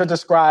to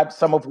describe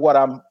some of what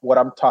I'm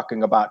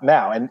talking about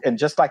now. And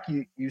just like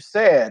you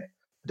said,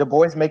 Du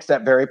Bois makes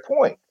that very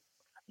point.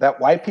 That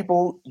white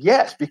people,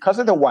 yes, because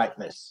of their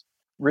whiteness,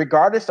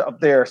 regardless of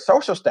their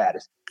social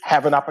status,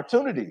 have an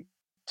opportunity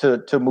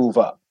to move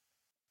up.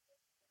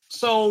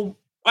 So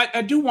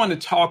I do want to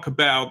talk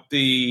about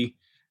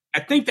I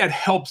think that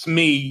helps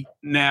me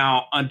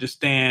now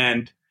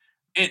understand,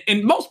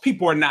 and most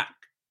people are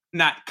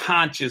not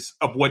conscious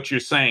of what you're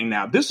saying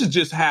now. This is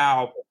just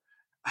how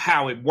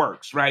it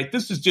works, right?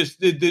 This is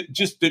just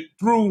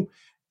through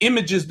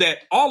images that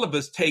all of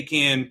us take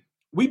in,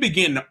 we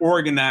begin to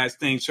organize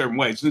things certain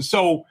ways. And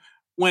so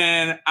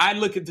when I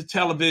look at the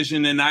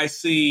television and I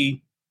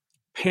see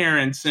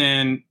parents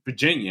in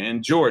Virginia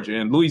and Georgia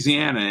and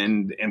Louisiana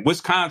and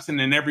Wisconsin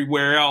and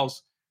everywhere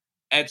else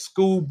at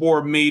school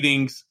board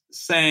meetings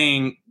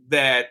saying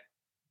that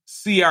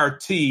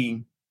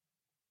CRT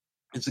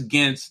is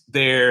against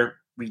their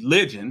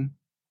religion,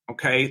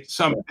 okay?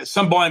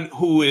 Someone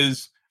who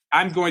is,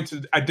 I'm going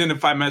to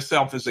identify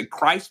myself as a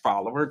Christ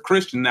follower, a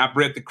Christian. I've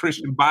read the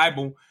Christian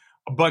Bible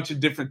a bunch of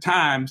different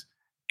times.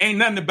 Ain't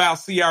nothing about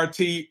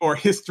CRT or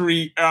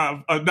history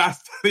of not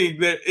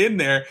studying that in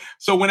there.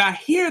 So when I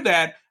hear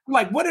that, I'm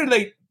like, what are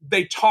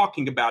they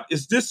talking about?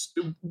 Is this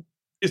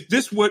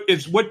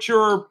what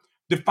you're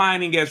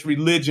defining as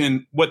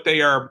religion, what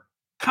they are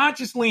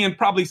consciously and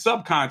probably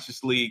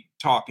subconsciously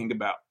talking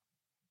about?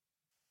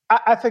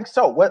 I think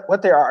so.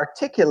 What they are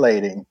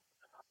articulating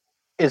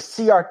is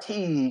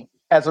CRT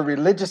as a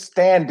religious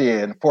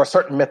stand-in for a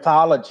certain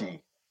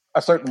mythology,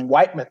 a certain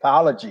white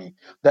mythology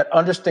that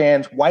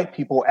understands white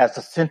people as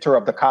the center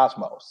of the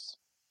cosmos.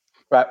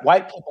 Right?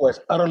 White people is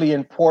utterly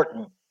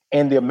important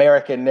in the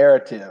American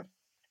narrative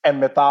and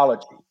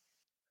mythology.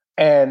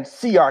 And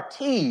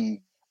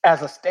CRT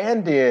as a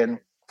stand-in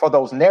for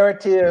those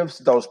narratives,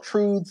 those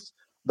truths,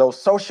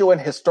 those social and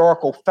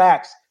historical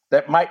facts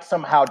that might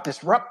somehow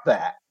disrupt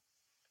that,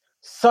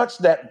 such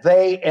that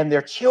they and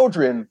their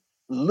children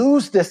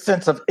lose this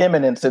sense of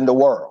imminence in the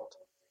world.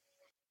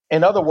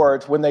 In other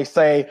words, when they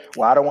say,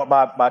 well, I don't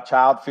want my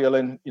child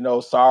feeling,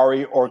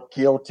 sorry or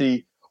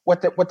guilty,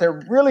 what they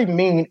really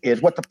mean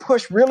is, what the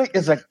push really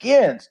is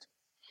against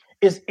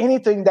is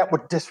anything that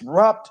would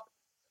disrupt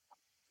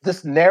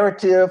this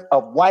narrative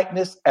of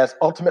whiteness as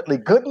ultimately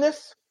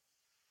goodness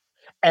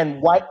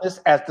and whiteness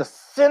as the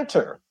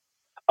center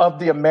of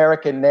the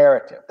American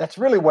narrative. That's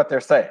really what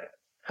they're saying.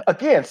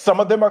 Again, some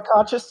of them are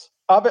conscious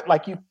of it,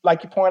 like you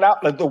point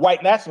out, like the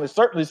white nationalists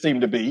certainly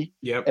seem to be,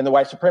 Yep. And the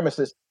white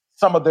supremacists,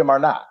 some of them are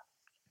not.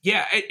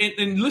 Yeah,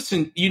 and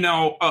listen,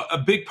 a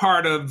big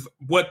part of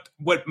what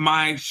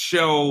my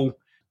show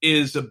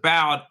is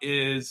about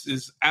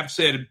is I've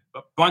said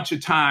a bunch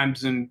of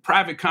times in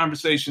private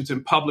conversations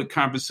and public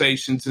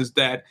conversations, is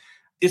that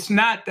it's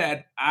not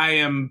that I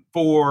am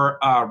for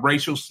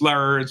racial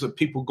slurs or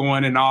people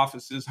going in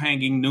offices,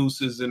 hanging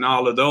nooses and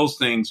all of those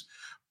things.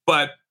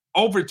 But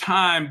over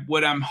time,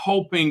 what I'm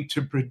hoping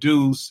to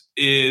produce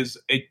is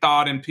a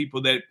thought in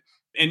people that,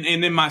 and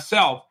in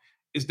myself,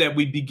 is that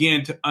we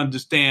begin to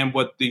understand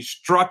what the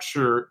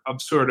structure of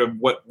sort of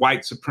what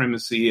white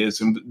supremacy is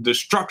and the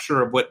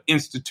structure of what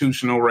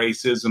institutional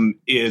racism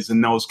is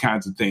and those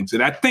kinds of things.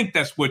 And I think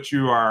that's what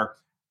you are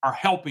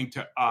helping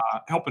to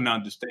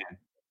understand.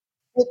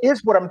 It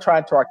is what I'm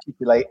trying to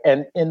articulate.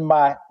 And in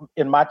my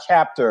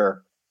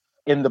chapter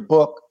in the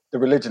book, The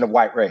Religion of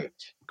White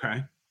Rage,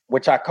 okay,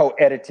 which I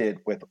co-edited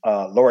with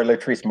Lori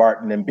Latrice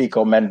Martin and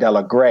Biko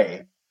Mandela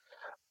Gray,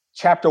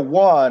 chapter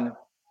 1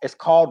 is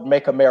called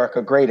Make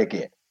America Great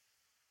Again.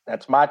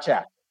 That's my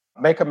chapter.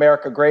 Make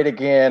America Great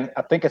Again.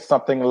 I think it's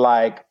something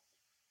like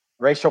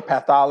racial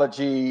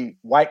pathology,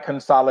 white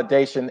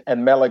consolidation,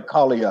 and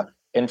melancholia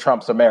in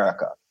Trump's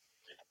America.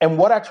 And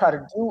what I try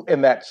to do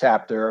in that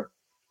chapter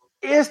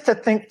is to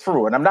think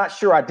through, and I'm not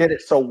sure I did it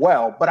so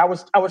well, but I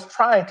was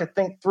trying to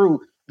think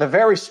through the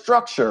very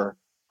structure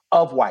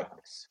of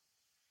whiteness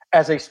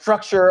as a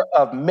structure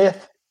of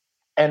myth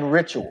and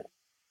ritual.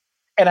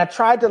 And I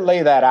tried to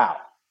lay that out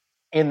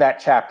in that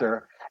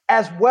chapter,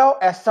 as well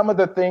as some of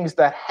the things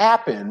that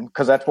happen,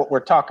 because that's what we're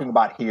talking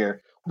about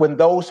here, when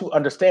those who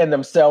understand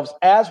themselves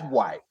as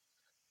white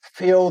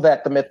feel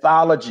that the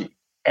mythology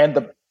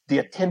and the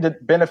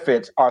attendant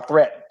benefits are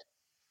threatened.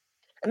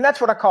 And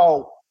that's what I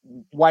call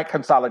white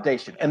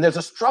consolidation. And there's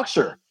a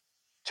structure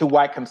to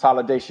white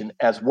consolidation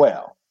as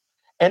well.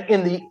 And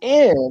in the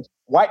end,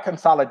 white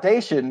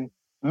consolidation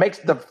makes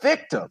the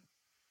victim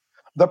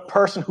the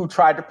person who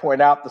tried to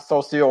point out the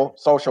social,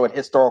 and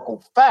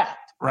historical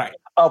fact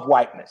of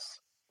whiteness.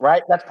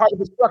 Right? That's part of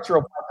the structure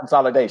of white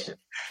consolidation.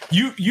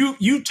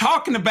 You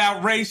talking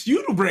about race,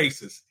 you the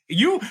racist.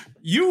 You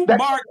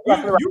Mark,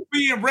 you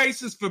being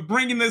racist for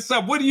bringing this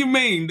up. What do you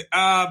mean?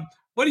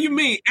 What do you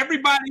mean?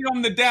 Everybody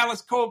on the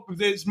Dallas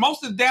Cowboys,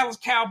 most of the Dallas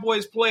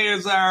Cowboys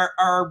players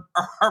are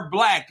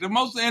black.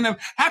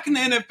 How can the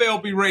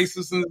NFL be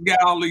racist and got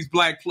all these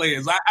black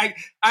players?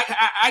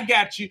 I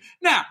got you.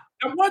 Now,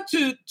 I want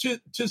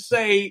to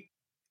say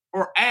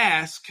or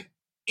ask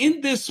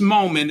in this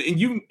moment, and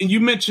you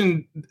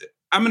mentioned,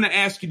 I'm going to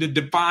ask you to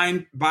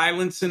define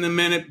violence in a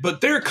minute, but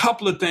there are a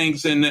couple of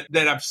things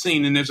that I've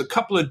seen, and there's a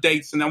couple of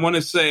dates, and I want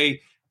to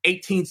say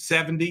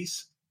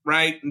 1870s,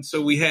 right? And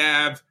so we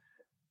have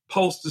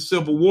post the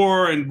Civil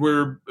War, and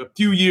we're a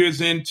few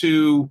years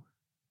into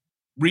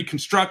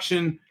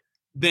Reconstruction.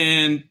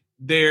 Then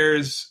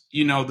there's,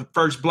 the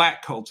first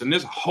Black culture, and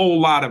there's a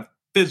whole lot of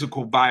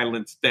physical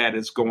violence that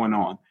is going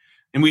on.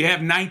 And we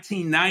have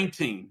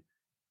 1919.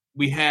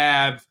 We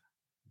have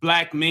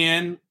Black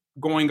men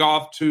going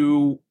off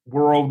to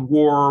World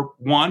War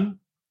I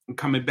and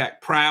coming back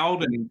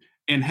proud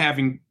and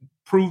having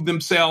proved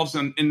themselves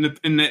in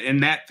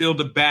that field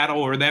of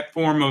battle or that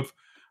form of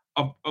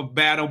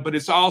battle. But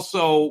it's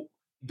also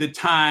the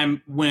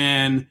time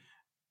when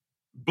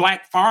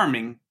Black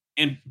farming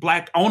and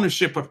Black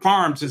ownership of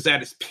farms is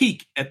at its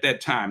peak at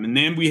that time. And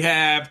then we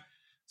have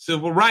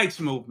civil rights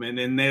movement,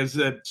 and there's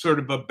a sort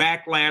of a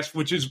backlash,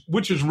 which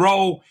is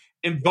Roe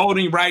and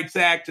Voting Rights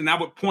Act. And I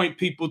would point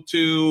people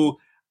to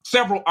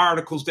several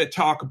articles that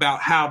talk about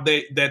how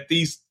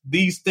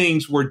these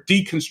things were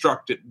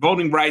deconstructed.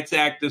 Voting Rights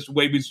Act is the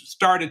way we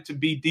started to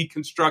be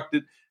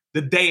deconstructed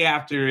the day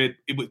after it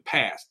was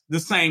passed.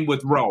 The same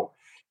with Roe.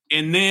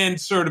 And then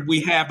sort of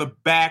we have a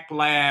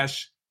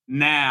backlash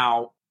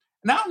now.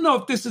 And I don't know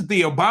if this is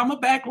the Obama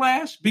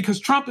backlash,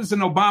 because Trump is an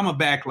Obama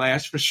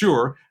backlash for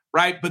sure,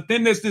 right? But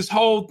then there's this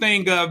whole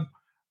thing of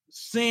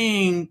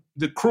seeing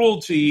the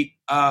cruelty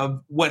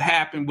of what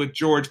happened with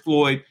George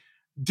Floyd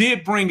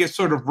did bring a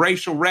sort of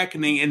racial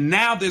reckoning. And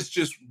now there's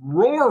just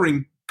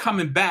roaring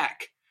coming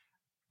back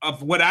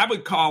of what I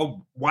would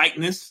call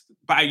whiteness,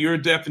 by your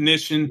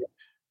definition,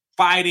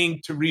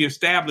 fighting to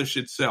reestablish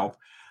itself.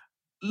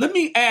 Let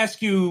me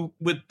ask you,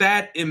 with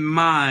that in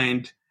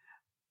mind,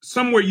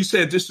 somewhere you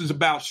said this is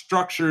about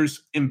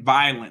structures and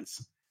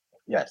violence.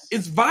 Yes.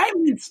 Is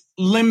violence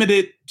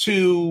limited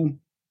to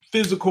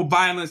physical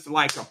violence,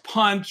 like a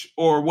punch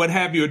or what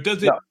have you? Or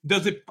does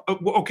it,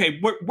 okay,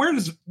 where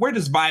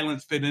does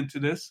violence fit into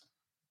this?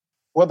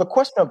 Well, the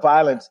question of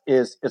violence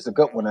is a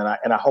good one.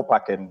 And I hope I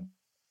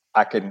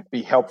can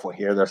be helpful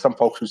here. There are some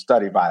folks who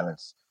study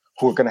violence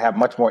who are going to have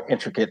much more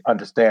intricate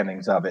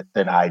understandings of it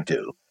than I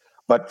do.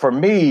 But for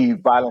me,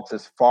 violence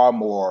is far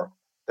more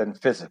than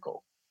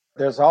physical.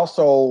 There's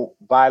also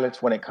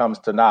violence when it comes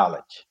to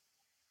knowledge.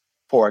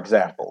 For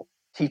example,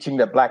 teaching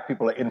that Black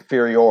people are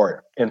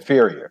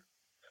inferior,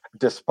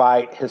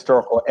 despite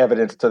historical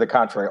evidence to the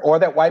contrary, or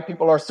that white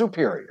people are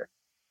superior,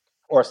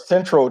 or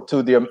central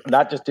to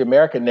not just the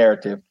American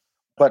narrative,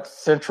 but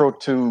central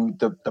to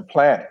the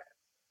planet.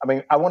 I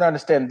mean, I want to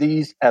understand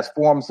these as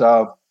forms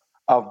of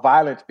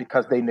violence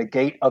because they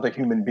negate other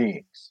human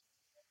beings,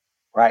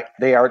 right?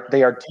 They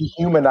are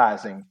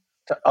dehumanizing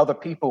to other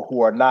people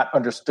who are not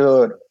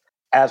understood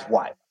as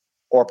white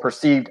or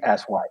perceived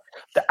as white.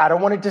 I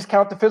don't want to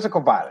discount the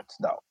physical violence,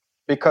 though,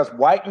 because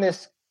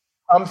whiteness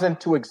comes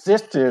into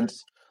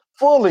existence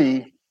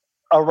fully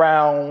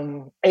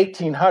around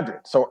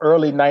 1800, so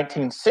early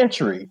 19th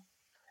century,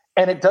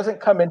 and it doesn't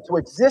come into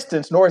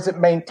existence, nor is it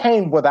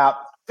maintained without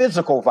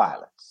physical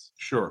violence.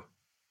 Sure.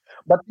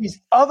 But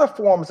these other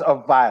forms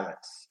of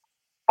violence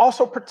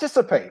also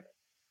participate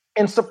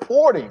in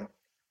supporting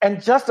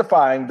and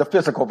justifying the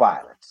physical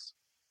violence.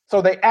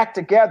 So they act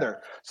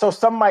together. So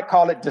some might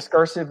call it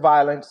discursive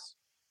violence.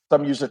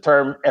 Some use the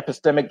term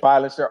epistemic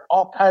violence. There are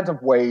all kinds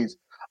of ways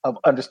of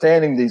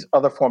understanding these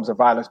other forms of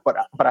violence. But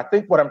I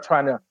think what I'm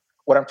trying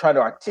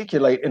to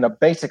articulate in a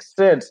basic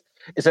sense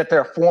is that there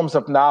are forms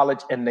of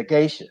knowledge and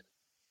negation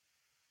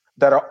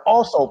that are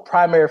also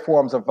primary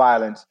forms of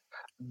violence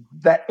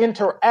that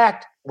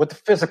interact with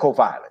physical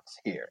violence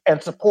here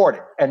and support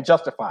it and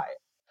justify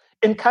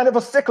it in kind of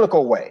a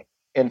cyclical way,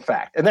 in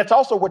fact. And that's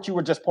also what you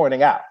were just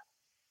pointing out,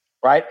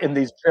 right? In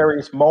these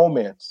various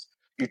moments,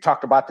 you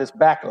talked about this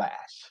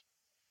backlash,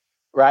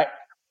 right?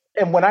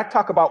 And when I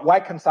talk about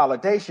white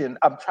consolidation,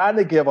 I'm trying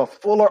to give a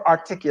fuller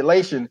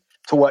articulation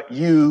to what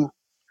you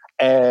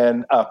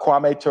and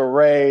Kwame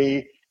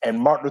Ture and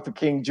Martin Luther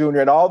King Jr.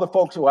 and all the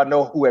folks who I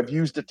know who have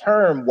used the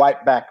term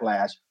white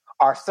backlash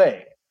are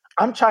saying.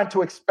 I'm trying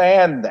to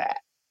expand that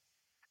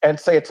and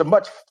say it's a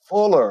much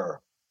fuller,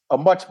 a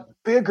much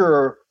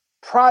bigger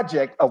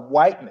project of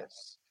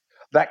whiteness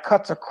that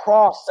cuts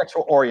across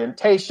sexual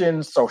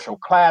orientations, social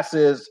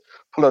classes,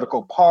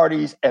 political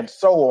parties, and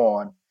so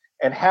on,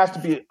 and has to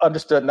be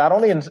understood not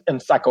only in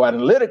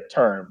psychoanalytic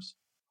terms,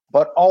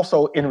 but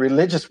also in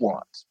religious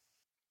ones.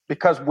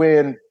 Because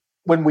when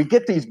we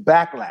get these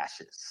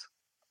backlashes,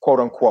 quote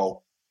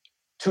unquote,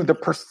 to the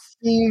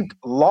perceived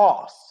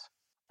loss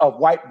of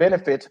white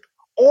benefits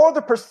or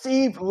the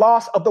perceived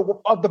loss of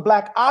the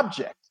Black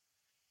object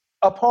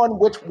upon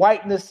which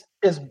whiteness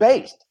is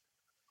based,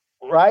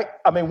 right?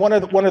 I mean, one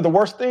of the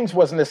worst things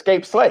was an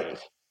escaped slave,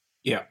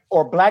 Yeah,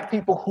 or Black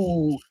people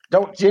who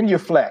don't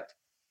genuflect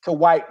to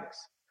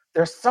whiteness.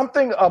 There's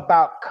something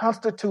about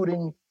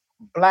constituting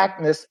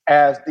Blackness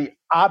as the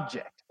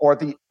object or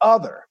the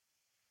other,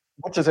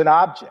 which is an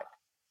object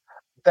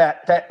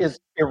that is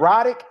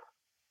erotic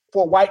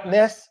for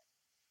whiteness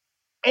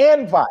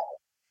and violent,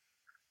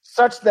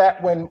 such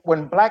that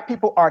when Black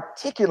people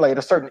articulate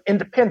a certain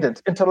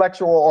independence,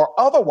 intellectual or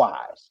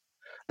otherwise,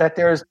 that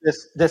there's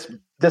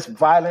this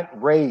violent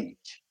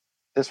rage,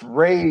 this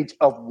rage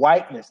of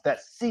whiteness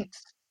that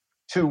seeks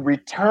to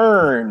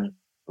return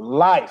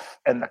life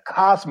and the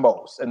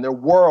cosmos and the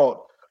world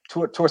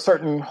to a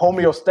certain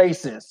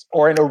homeostasis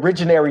or an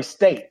originary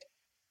state,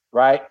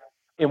 right?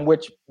 In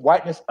which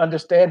whiteness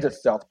understands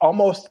itself,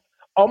 almost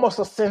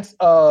a sense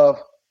of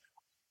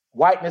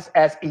whiteness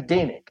as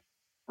Edenic,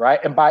 right?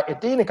 And by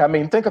Edenic, I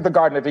mean, think of the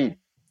Garden of Eden,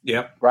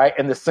 yep, right?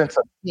 In the sense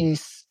of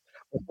peace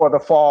before the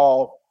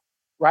fall,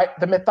 right?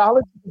 The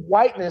mythology of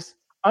whiteness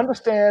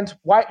understands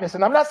whiteness.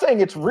 And I'm not saying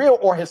it's real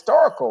or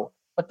historical,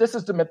 but this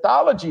is the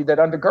mythology that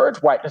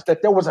undergirds whiteness,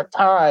 that there was a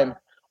time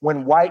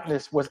when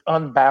whiteness was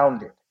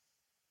unbounded,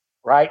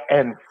 right?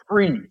 And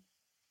free,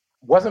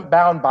 wasn't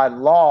bound by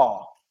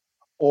law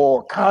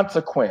or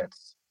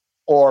consequence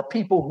or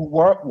people who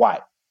weren't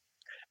white.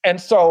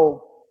 And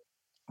so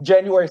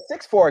January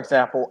 6th, for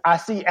example, I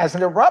see as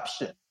an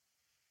eruption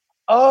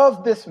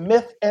of this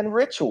myth and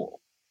ritual,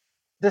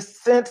 this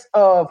sense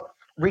of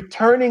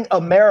returning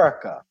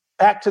America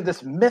back to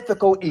this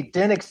mythical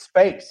Edenic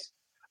space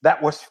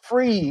that was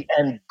free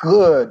and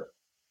good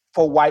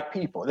for white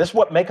people. This is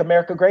what Make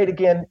America Great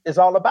Again is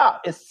all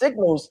about. It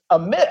signals a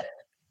myth.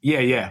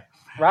 Yeah.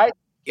 Right?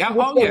 Yeah.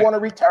 Which they want to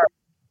return.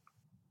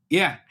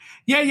 Yeah.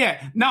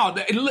 No,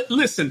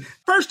 listen,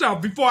 first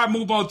off, before I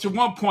move on to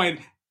one point,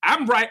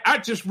 I'm right. I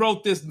just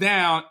wrote this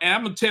down, and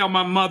I'm going to tell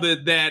my mother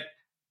that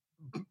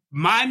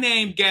my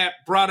name got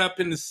brought up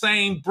in the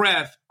same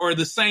breath or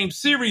the same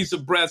series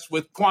of breaths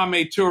with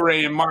Kwame Ture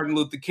and Martin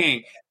Luther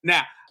King.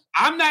 Now,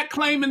 I'm not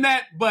claiming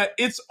that, but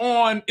it's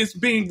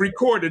being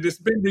recorded. It's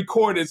been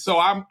recorded, so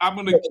I'm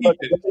going to keep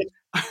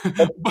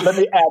it. Let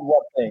me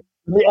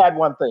add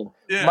one thing.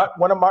 Yeah.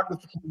 One of Martin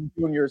Luther King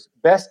Jr.'s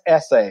best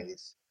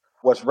essays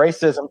was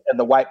Racism and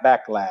the White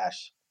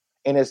Backlash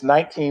in his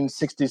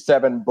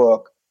 1967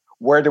 book,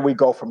 Where Do We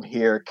Go From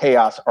Here?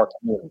 Chaos or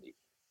Community?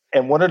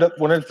 And one of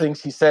the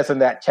things he says in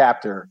that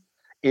chapter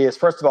is,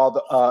 first of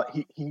all,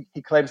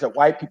 he claims that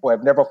white people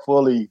have never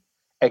fully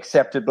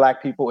accepted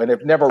Black people and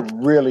have never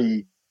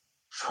really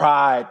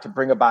tried to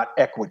bring about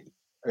equity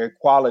or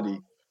equality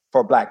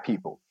for Black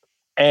people.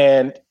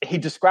 And he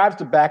describes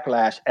the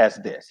backlash as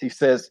this. He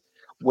says,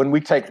 when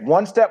we take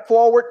one step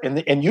forward,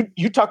 and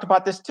you talked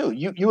about this too,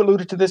 you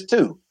alluded to this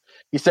too.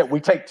 He said, we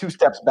take two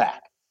steps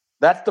back.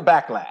 That's the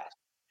backlash.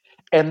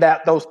 And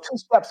that those two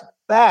steps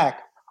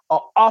back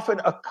are often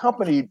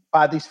accompanied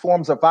by these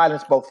forms of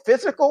violence, both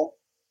physical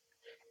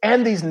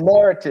and these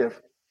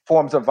narrative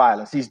forms of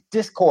violence, these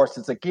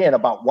discourses, again,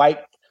 about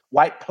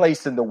white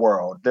place in the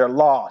world, their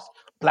loss,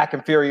 Black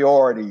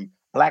inferiority,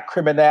 Black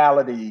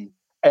criminality,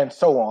 and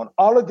so on.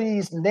 All of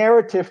these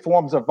narrative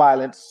forms of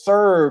violence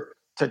serve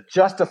to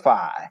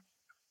justify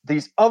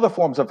these other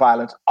forms of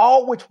violence,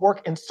 all which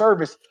work in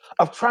service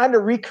of trying to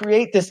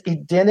recreate this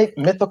Edenic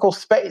mythical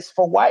space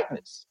for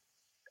whiteness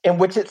in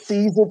which it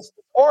sees its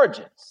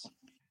origins.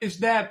 Is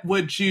that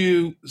what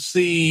you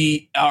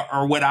see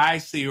or what I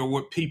see or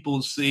what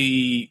people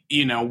see,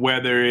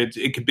 whether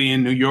it could be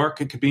in New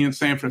York, it could be in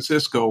San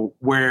Francisco,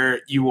 where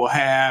you will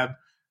have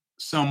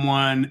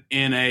someone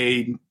in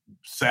a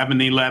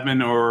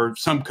 7-Eleven or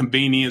some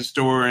convenience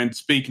store and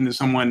speaking to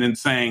someone and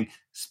saying,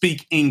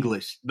 speak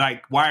English.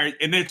 Like, why?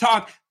 And they're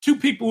talking to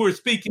people who are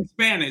speaking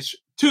Spanish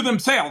to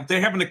themselves.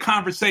 They're having a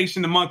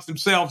conversation amongst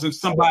themselves and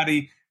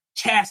somebody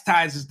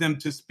chastises them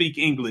to speak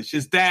English.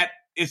 Is that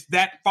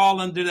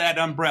fall under that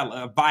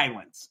umbrella of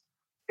violence?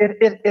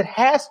 It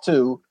has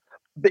to,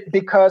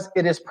 because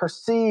it is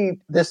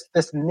perceived, this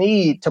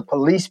need to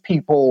police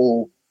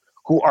people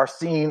who are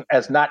seen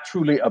as not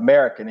truly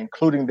American,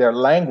 including their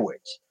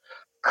language,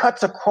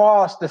 cuts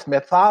across this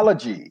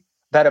mythology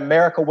that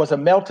America was a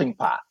melting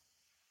pot,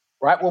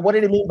 right? Well, what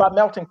did it mean by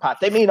melting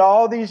pot? They mean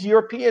all these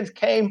Europeans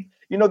came,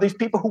 these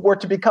people who were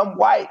to become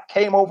white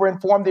came over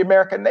and formed the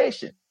American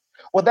nation.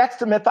 Well, that's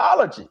the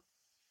mythology.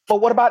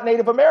 But what about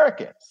Native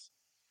Americans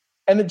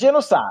and the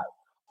genocide?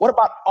 What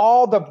about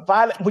all the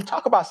violence? We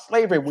talk about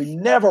slavery. We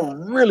never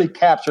really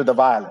capture the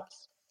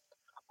violence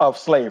of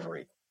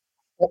slavery.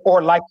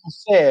 Or like you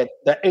said,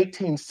 the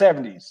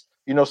 1870s,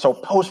 so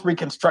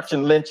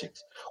post-Reconstruction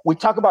lynchings. we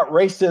talk about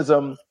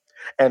racism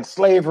and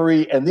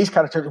slavery and these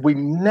kind of terms. We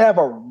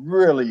never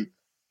really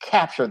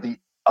capture the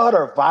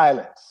utter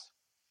violence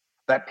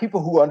that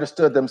people who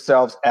understood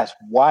themselves as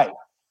white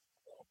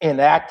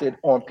enacted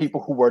on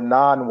people who were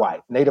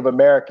non-white, Native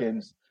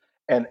Americans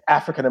and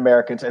African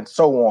Americans and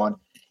so on,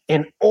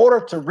 in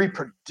order to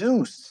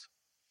reproduce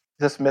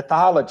this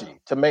mythology,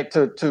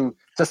 to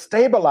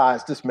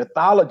stabilize this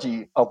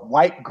mythology of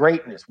white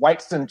greatness,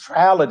 white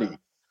centrality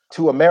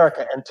to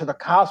America and to the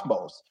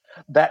cosmos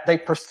that they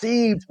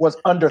perceived was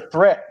under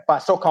threat by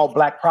so-called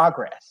Black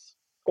progress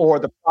or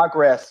the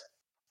progress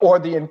or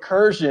the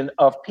incursion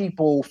of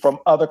people from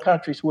other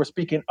countries who are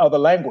speaking other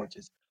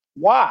languages.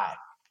 Why?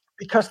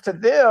 Because to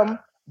them,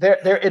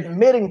 they're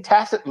admitting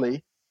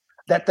tacitly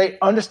that they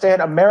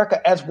understand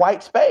America as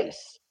white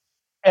space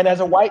and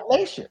as a white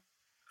nation.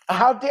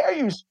 How dare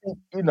you speak,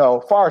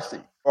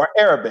 Farsi or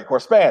Arabic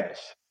or Spanish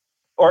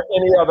or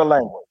any other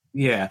language?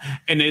 Yeah,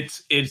 and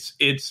it's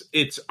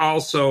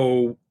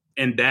also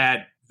in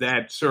that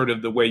sort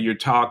of the way you're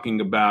talking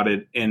about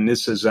it, and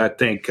this is, I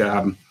think,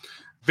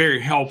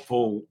 very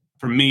helpful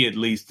for me at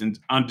least in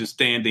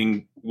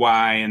understanding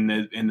why in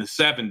the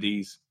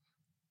 70s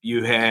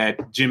you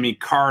had Jimmy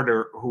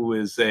Carter, who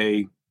is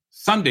a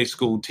Sunday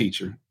school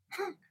teacher,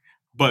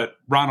 but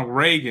Ronald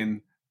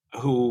Reagan,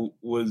 who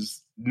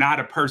was not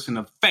a person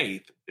of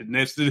faith. And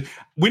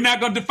we're not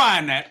going to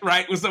define that,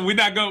 right? So we're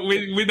not going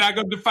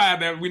to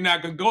define that. We're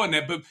not going to go in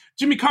that. But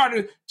Jimmy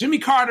Carter,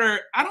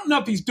 I don't know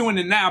if he's doing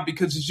it now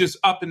because he's just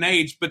up in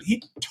age, but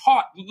he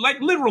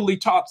literally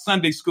taught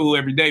Sunday school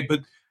every day. But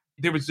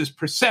there was this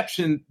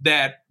perception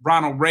that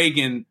Ronald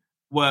Reagan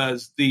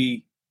was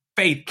the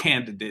faith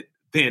candidate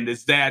then.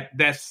 That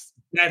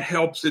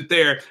helps it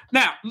there.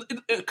 Now,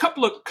 a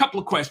couple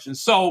of questions.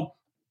 So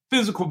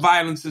physical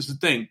violence is a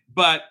thing,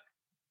 but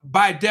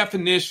by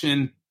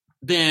definition,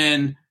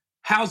 then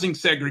housing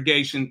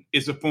segregation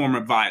is a form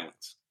of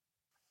violence.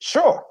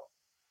 Sure.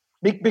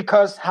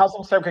 Because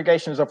housing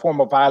segregation is a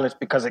form of violence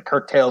because it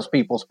curtails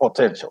people's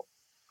potential.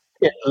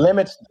 It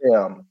limits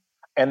them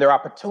and their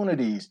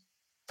opportunities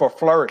for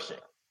flourishing.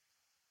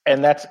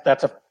 And that's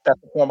a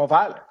form of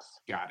violence.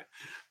 Got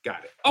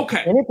it.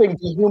 Okay. Anything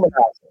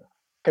dehumanizing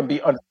can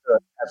be understood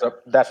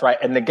that's right,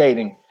 and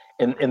negating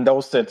in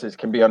those senses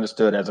can be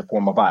understood as a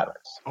form of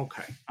violence.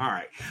 Okay. All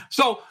right.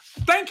 So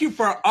thank you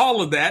for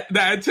all of that.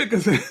 Now, it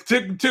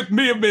took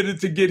me a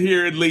minute to get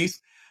here at least.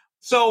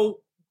 So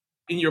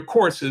in your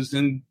courses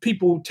and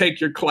people who take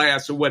your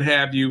class or what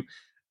have you,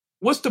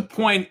 what's the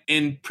point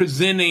in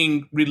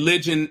presenting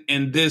religion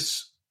in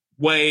this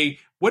way?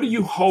 What are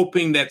you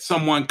hoping that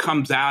someone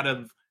comes out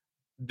of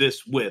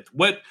this with?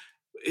 What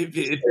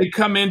if they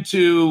come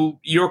into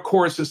your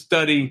course of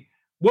study,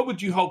 what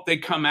would you hope they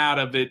come out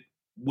of it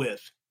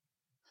with?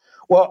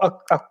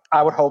 Well,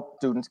 I would hope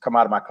students come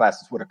out of my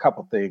classes with a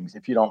couple things,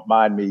 if you don't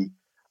mind me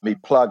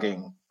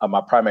plugging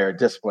my primary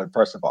discipline,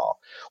 first of all.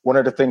 One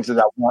of the things that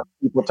I want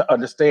people to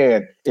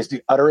understand is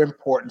the utter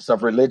importance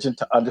of religion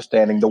to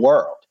understanding the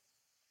world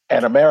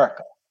and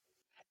America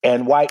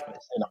and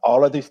whiteness and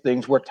all of these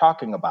things we're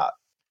talking about.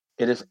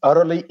 It is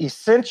utterly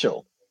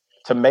essential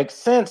to make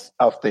sense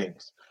of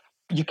things.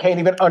 One can't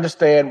even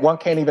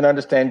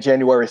understand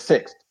January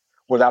 6th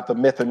without the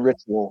myth and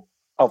ritual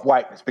of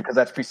whiteness, because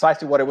that's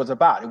precisely what it was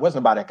about. It wasn't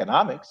about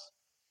economics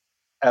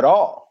at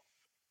all.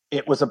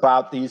 It was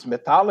about these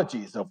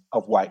mythologies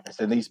of whiteness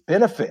and these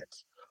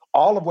benefits,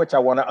 all of which I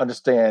want to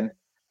understand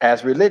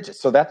as religious.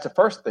 So that's the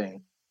first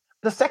thing.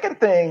 The second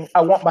thing,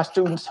 I want my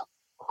students,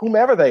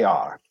 whomever they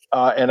are,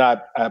 and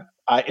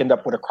I end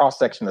up with a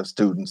cross-section of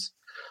students,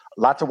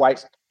 lots of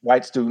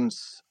white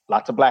students,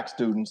 lots of Black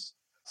students,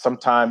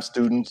 sometimes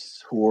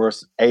students who are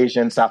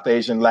Asian, South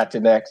Asian,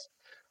 Latinx,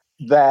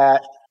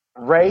 that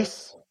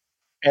race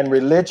and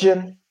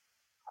religion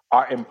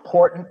are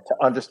important to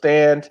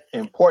understand,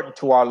 important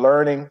to our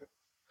learning,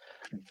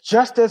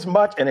 just as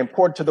much and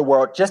important to the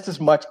world, just as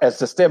much as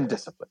the STEM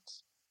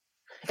disciplines.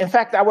 In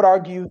fact, I would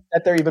argue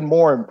that they're even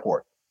more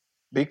important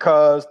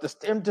because the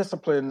STEM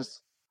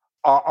disciplines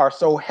are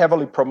so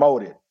heavily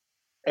promoted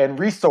and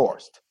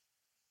resourced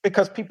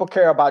because people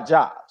care about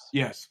jobs.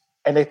 Yes.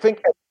 And they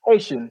think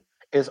education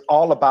is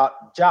all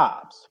about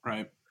jobs.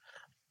 Right.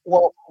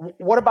 Well,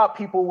 what about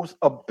people's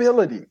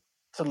ability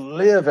to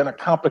live in a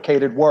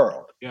complicated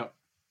world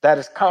that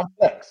is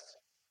complex,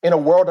 in a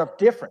world of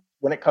difference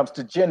when it comes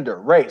to gender,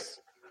 race,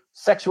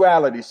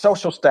 sexuality,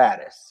 social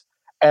status,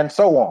 and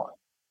so on?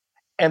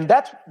 And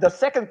that's the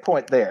second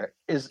point there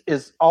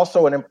is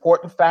also an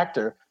important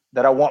factor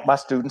that I want my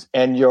students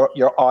and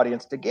your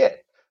audience to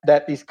get,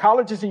 that these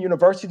colleges and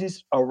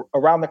universities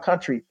around the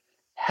country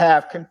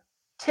have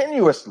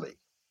continuously,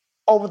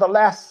 over the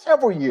last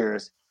several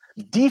years,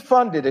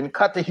 defunded and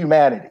cut the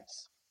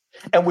humanities.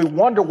 And we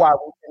wonder why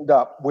we end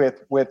up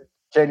with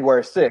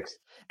January 6th.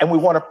 And we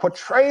want to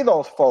portray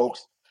those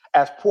folks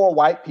as poor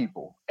white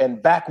people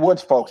and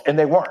backwoods folks, and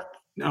they weren't.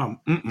 No.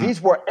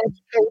 These were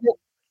educated,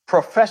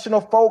 professional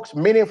folks,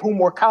 many of whom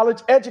were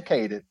college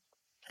educated.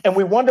 And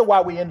we wonder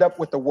why we end up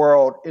with the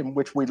world in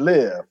which we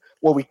live,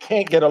 where we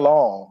can't get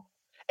along,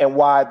 and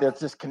why there's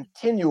this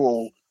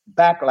continual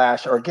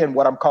backlash, or again,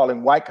 what I'm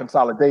calling white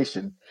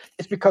consolidation,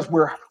 is because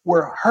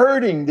we're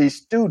hurting these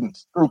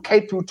students through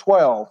K through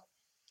 12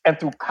 and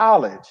through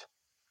college.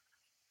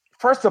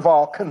 First of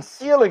all,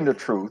 concealing the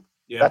truth.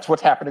 Yeah. That's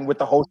what's happening with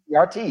the whole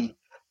CRT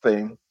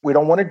thing. We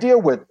don't want to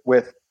deal with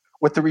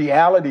the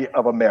reality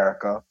of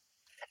America.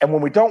 And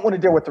when we don't want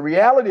to deal with the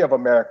reality of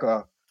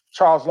America,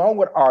 Charles Long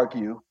would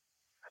argue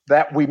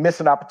that we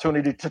miss an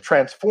opportunity to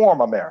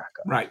transform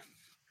America. Right.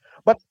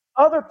 But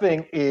the other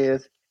thing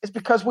is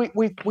because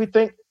we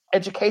think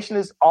education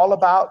is all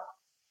about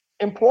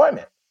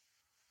employment.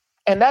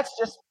 And that's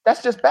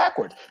just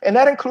backwards. And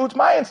that includes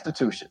my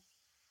institution.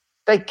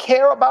 They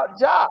care about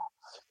jobs.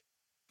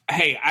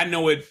 Hey, I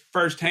know it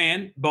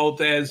firsthand, both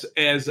as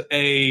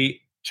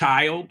a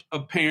child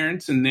of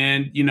parents, and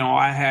then,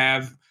 I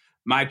have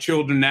my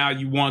children now.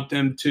 You want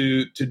them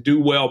to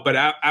do well. But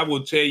I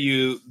will tell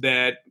you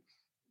that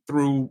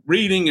through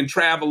reading and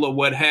travel or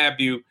what have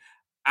you,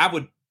 I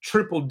would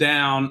triple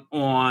down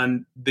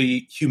on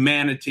the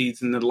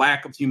humanities and the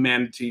lack of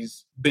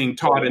humanities being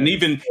taught.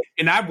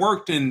 And I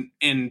worked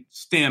in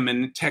STEM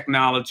and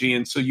technology.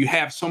 And so you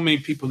have so many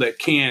people that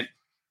can't,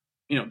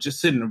 just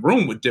sit in a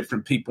room with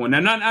different people. And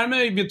I'm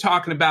not even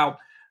talking about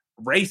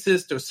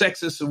racist or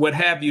sexist or what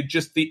have you,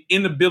 just the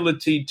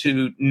inability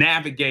to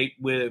navigate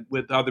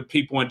with other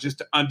people and just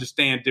to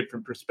understand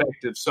different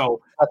perspectives.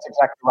 So that's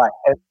exactly right.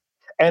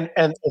 And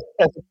as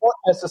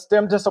important as the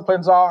STEM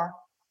disciplines are,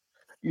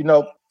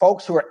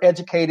 folks who are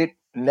educated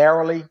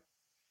narrowly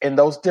in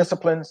those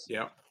disciplines,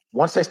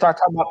 once they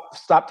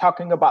stop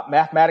talking about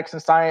mathematics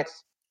and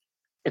science,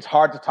 it's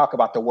hard to talk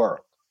about the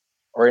world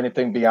or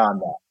anything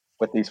beyond that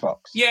with these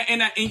folks. Yeah,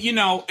 and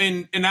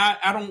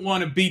I don't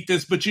want to beat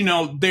this, but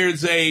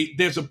there's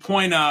a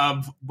point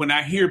of when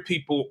I hear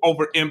people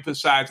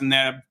overemphasizing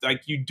that,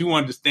 like, you do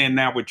understand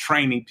now we're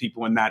training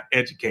people and not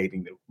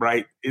educating them,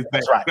 right?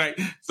 That's right.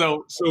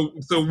 So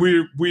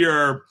we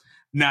are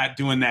not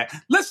doing that.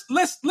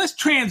 Let's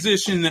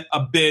transition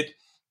a bit,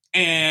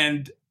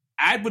 and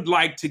I would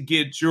like to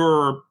get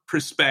your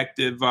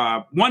perspective.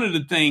 One of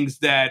the things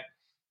that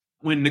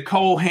when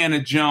Nicole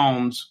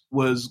Hannah-Jones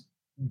was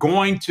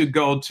going to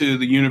go to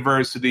the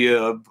University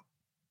of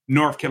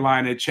North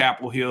Carolina at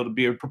Chapel Hill to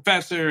be a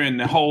professor, and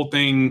the whole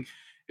thing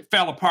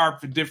fell apart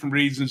for different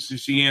reasons, so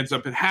she ends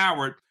up at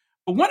Howard.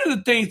 But one of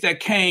the things that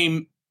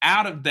came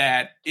out of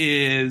that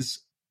is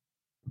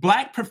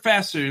Black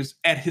professors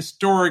at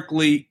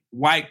historically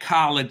white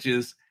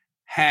colleges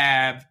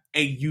have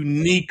a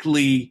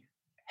uniquely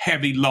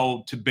heavy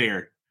load to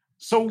bear.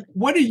 So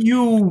what are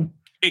you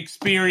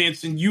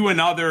experiencing, you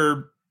and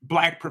other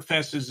Black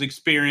professors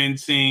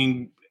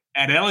experiencing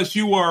at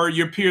LSU or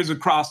your peers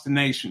across the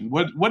nation?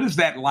 What is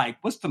that like?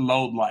 What's the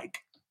load like?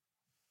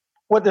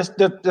 Well,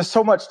 there's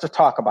so much to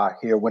talk about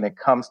here when it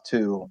comes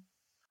to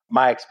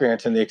my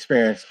experience and the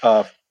experience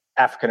of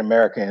African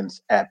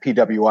Americans at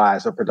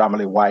PWIs, or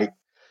predominantly white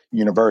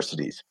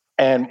universities.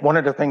 And one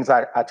of the things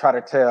I try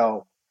to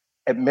tell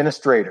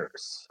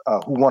administrators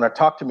who want to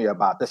talk to me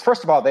about this,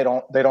 first of all, they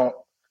don't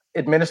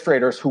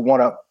administrators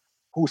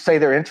who say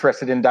they're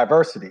interested in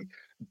diversity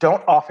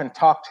don't often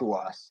talk to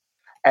us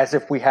as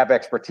if we have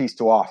expertise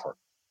to offer.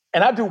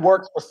 And I do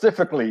work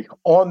specifically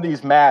on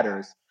these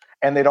matters,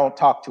 and they don't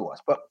talk to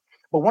us. But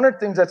one of the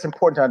things that's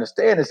important to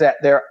understand is that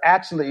there are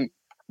actually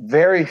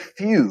very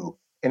few,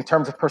 in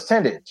terms of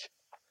percentage,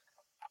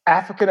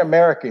 African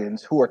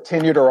Americans who are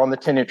tenured or on the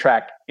tenure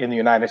track in the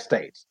United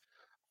States.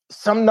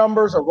 Some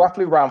numbers are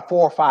roughly around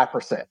 4 or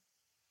 5%.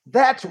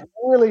 That's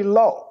really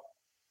low.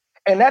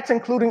 And that's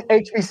including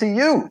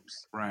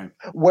HBCUs, right,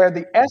 where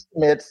the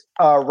estimates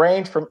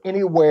range from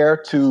anywhere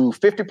to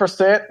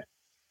 50%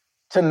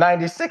 to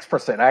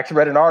 96%. I actually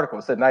read an article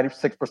that said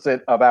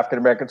 96% of African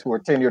Americans who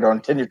are tenured or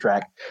on tenure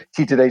track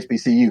teach at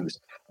HBCUs.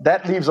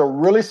 That leaves a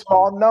really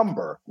small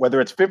number, whether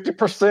it's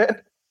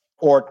 50%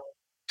 or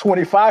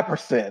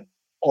 25%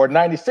 or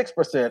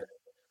 96%,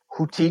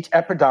 who teach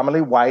at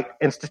predominantly white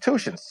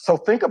institutions. So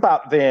think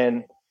about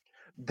then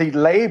the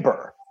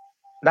labor,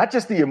 not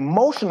just the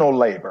emotional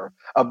labor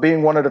of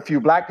being one of the few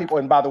Black people.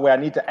 And by the way, I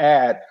need to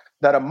add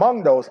that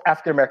among those,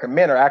 African-American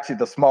men are actually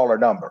the smaller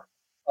number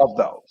of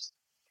those.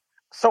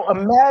 So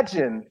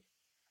imagine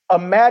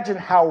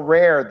how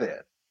rare then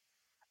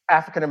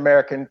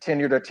African-American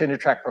tenured or tenure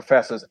track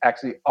professors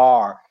actually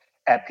are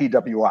at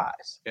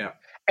PWIs. Yeah.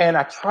 And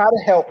I try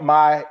to help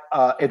my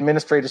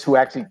administrators who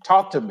actually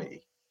talk to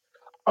me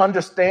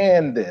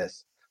understand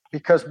this,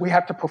 because we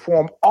have to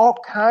perform all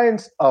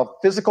kinds of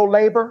physical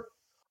labor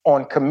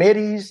on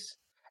committees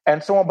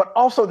and so on, but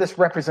also this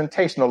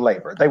representational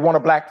labor. They want a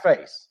Black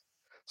face.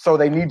 So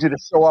they need you to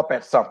show up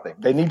at something.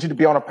 They need you to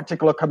be on a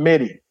particular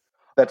committee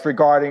that's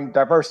regarding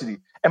diversity.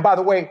 And by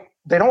the way,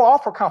 they don't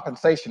offer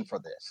compensation for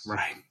this.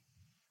 Right.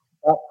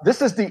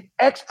 This is the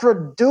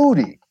extra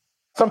duty.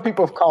 Some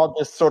people have called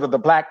this sort of the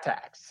Black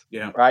tax.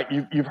 Yeah. Right?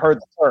 You've heard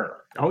the term.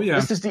 Oh, yeah.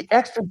 This is the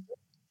extra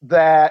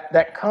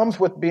that comes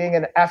with being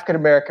an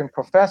African-American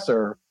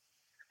professor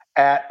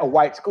at a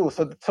white school.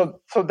 So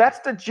that's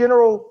the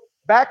general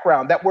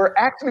background, that we're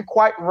actually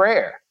quite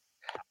rare.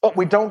 but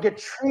we don't get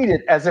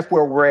treated as if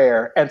we're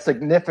rare and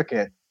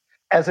significant,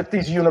 as if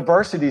these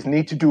universities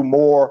need to do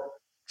more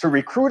to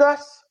recruit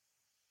us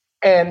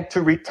and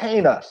to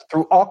retain us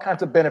through all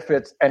kinds of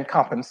benefits and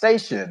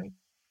compensation,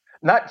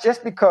 not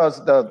just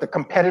because the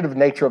competitive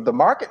nature of the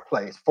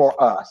marketplace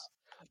for us,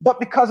 but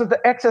because of the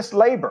excess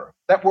labor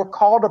that we're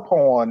called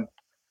upon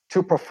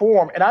to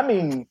perform. And I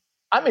mean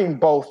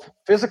both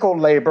physical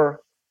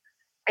labor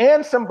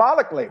and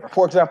symbolic labor.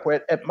 For example,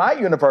 at my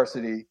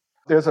university,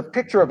 there's a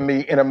picture of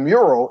me in a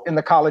mural in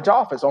the college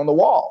office on the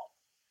wall.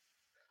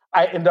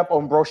 I end up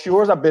on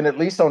brochures. I've been at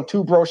least on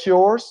 2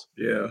 brochures.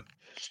 Yeah.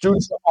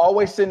 Students are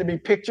always sending me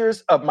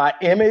pictures of my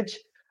image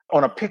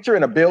on a picture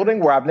in a building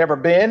where I've never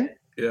been,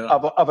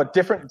 of a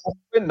different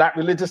discipline, not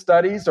religious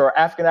studies or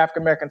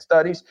African-American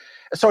studies.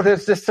 So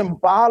there's this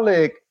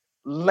symbolic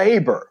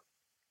labor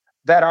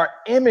that our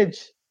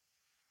image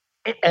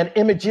and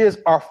images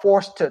are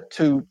forced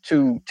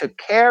to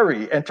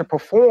carry and to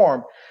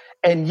perform.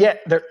 And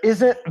yet there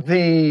isn't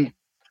the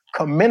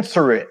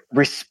commensurate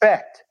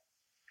respect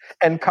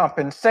and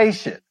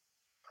compensation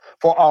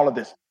for all of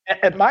this.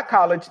 At my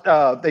college,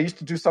 they used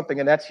to do something,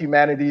 and that's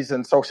humanities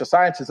and social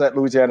sciences at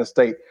Louisiana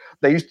State.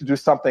 They used to do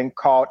something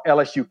called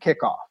LSU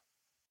Kickoff.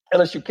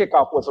 LSU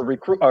Kickoff was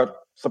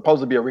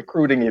supposed to be a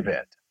recruiting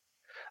event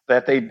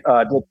that they did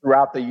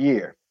throughout the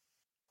year.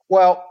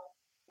 Well,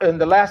 in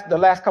the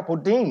last couple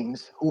of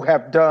deans who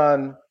have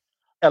done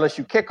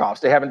LSU Kickoffs,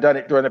 they haven't done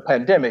it during the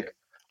pandemic.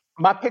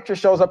 My picture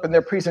shows up in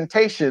their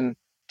presentation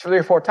 3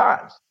 or 4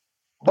 times.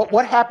 But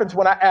what happens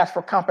when I ask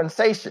for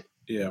compensation?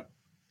 Yeah.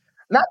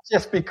 Not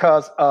just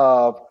because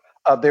of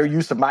their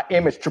use of my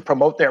image to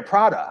promote their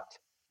product,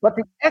 but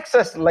the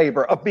excess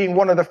labor of being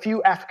one of the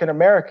few African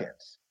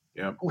Americans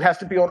who has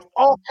to be on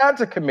all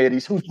kinds of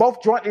committees, who's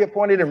both jointly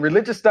appointed in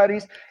religious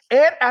studies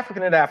and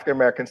African and African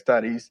American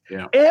studies,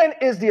 and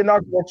is the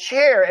inaugural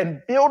chair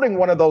and building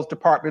one of those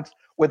departments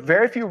with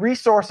very few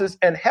resources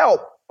and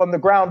help from the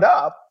ground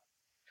up.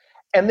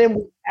 And then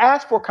we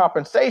ask for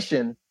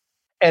compensation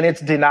and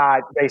it's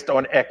denied based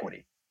on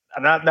equity.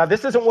 Now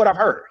this isn't what I've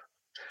heard.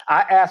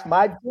 I asked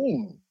my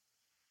dean,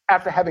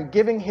 after having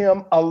given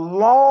him a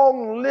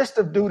long list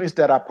of duties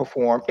that I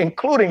perform,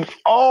 including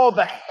all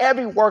the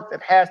heavy work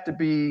that has to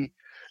be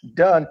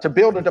done to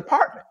build a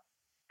department.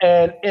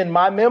 And in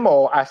my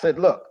memo, I said,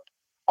 look,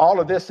 all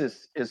of this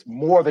is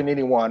more than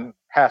anyone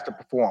has to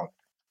perform.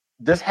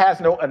 This has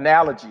no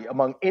analogy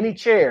among any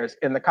chairs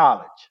in the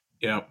college.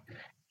 Yeah.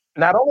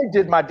 Not only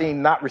did my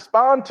dean not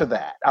respond to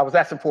that, I was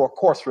asking for a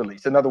course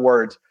release. In other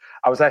words,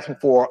 I was asking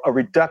for a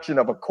reduction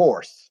of a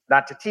course,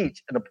 not to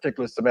teach in a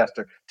particular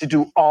semester, to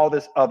do all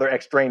this other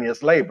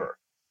extraneous labor.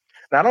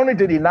 Not only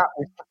did he not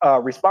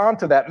respond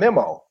to that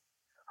memo,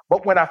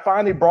 but when I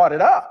finally brought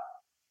it up,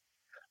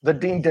 the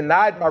dean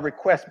denied my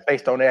request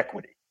based on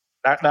equity.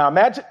 Now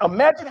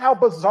imagine how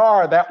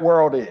bizarre that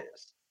world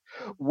is,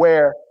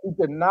 where he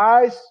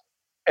denies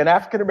an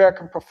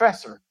African-American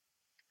professor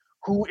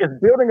who is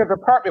building a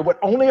department with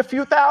only a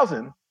few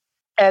thousand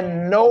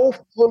and no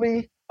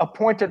fully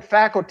appointed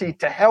faculty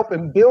to help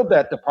him build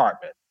that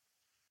department.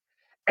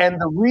 And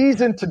the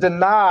reason to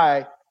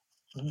deny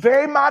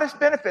very modest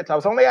benefits, I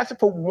was only asking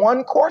for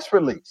 1 course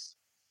release,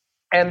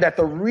 and that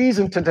the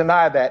reason to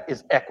deny that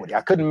is equity.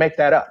 I couldn't make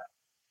that up.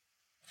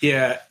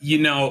 Yeah,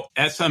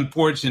 that's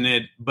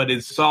unfortunate, but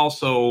it's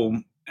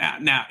also,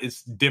 now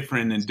it's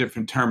different in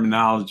different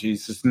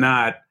terminologies. It's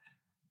not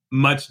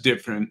much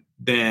different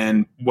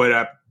than what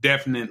I've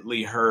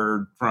definitely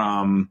heard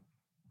from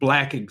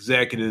Black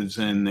executives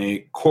in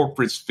the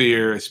corporate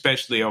sphere,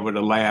 especially over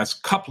the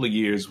last couple of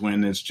years,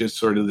 when there's just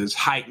sort of this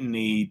heightened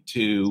need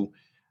to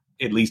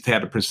at least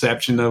have a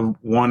perception of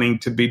wanting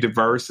to be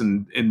diverse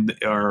and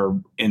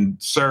in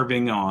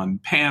serving on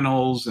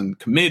panels and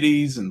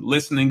committees and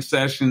listening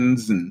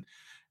sessions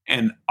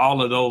and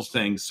all of those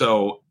things.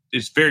 So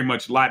it's very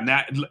much a lot.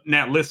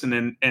 Now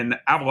listen, and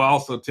I will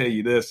also tell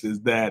you this,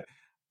 is that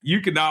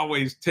you can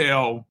always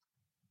tell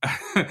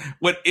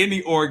what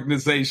any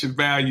organization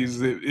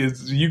values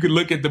is. You can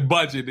look at the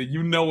budget and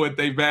you know what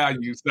they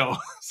value.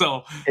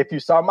 So if you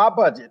saw my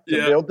budget to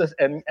build this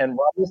and run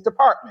this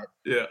department,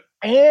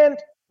 and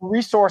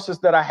resources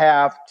that I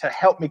have to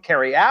help me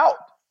carry out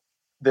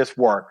this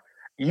work,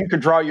 you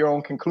could draw your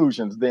own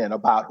conclusions then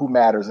about who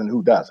matters and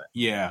who doesn't.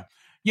 Yeah.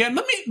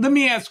 Let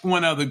me ask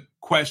one other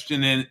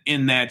question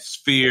in that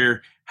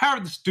sphere. How are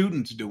the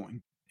students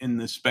doing in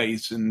this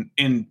space and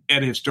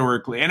at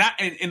historically?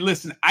 And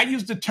listen, I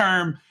use the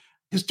term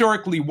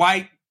historically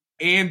white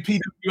and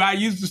PW. I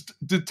use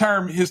the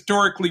term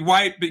historically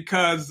white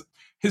because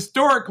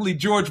historically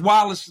George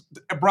Wallace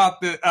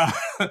brought the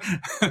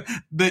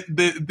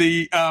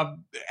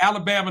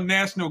Alabama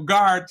National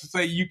Guard to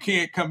say you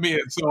can't come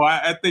in. So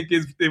I think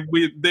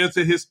there's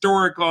a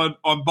historic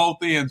on both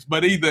ends.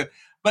 But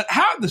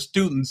how are the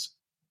students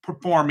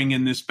performing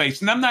in this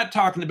space? And I'm not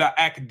talking about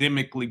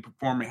academically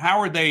performing. How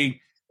are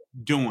they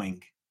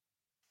doing?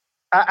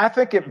 I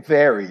think it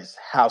varies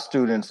how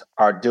students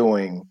are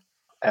doing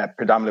at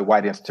predominantly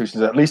white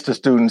institutions, at least the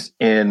students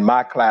in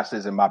my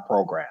classes in my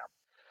program.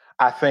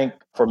 I think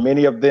for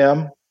many of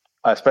them,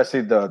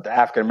 especially the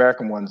African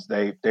American ones,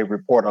 they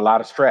report a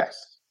lot of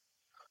stress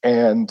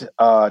and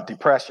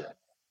depression.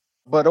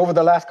 But over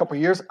the last couple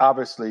of years,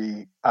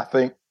 obviously, I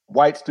think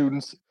white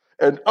students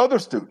and other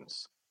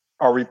students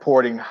are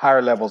reporting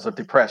higher levels of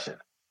depression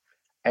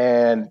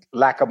and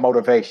lack of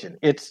motivation.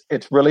 It's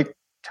really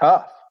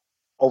tough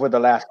over the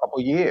last couple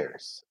of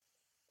years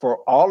for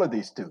all of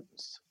these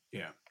students.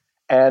 Yeah.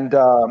 And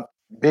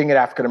being an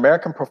African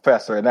American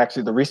professor, and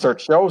actually the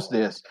research shows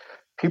this,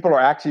 people are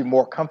actually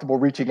more comfortable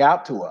reaching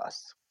out to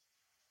us,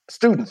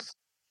 students,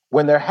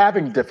 when they're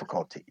having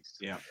difficulties.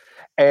 Yeah.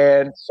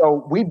 And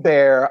so we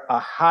bear a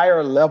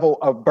higher level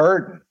of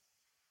burden,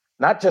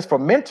 not just for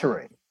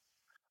mentoring,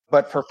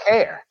 but for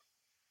care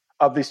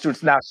of these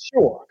students. Now,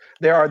 sure,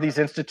 there are these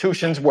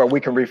institutions where we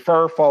can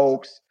refer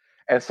folks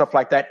and stuff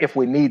like that if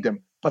we need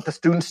them, but the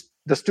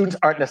students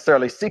aren't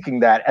necessarily seeking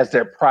that as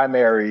their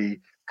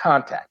primary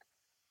contact.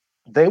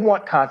 They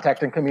want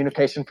contact and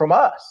communication from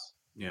us.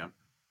 Yeah.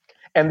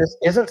 And this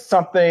isn't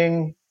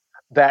something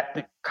that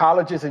the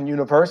colleges and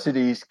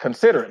universities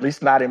consider, at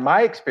least not in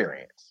my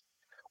experience,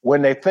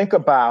 when they think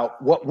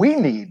about what we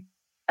need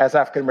as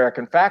African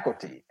American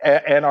faculty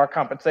and our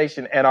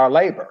compensation and our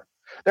labor.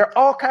 There are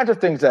all kinds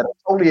of things that are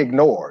totally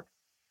ignored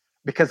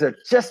because they're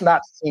just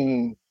not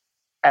seen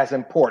as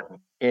important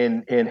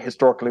in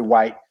historically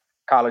white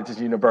colleges,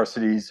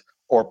 universities,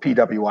 or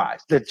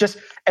PWIs. They're just,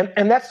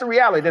 and that's the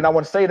reality. And I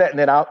want to say that, and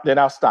then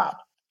I'll stop.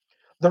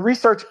 The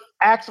research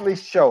actually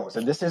shows,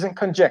 and this isn't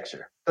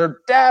conjecture, the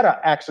data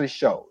actually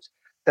shows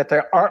that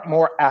there aren't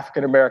more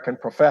African American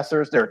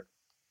professors. There are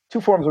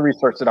two forms of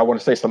research that I want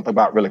to say something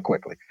about really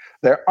quickly.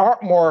 There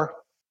aren't more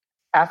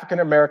African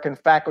American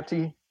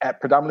faculty at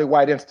predominantly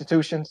white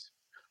institutions.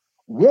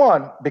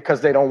 One,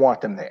 because they don't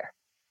want them there.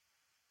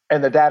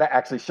 And the data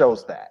actually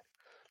shows that.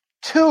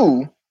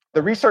 Two,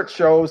 the research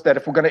shows that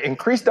if we're going to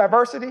increase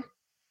diversity,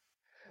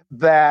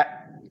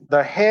 that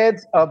the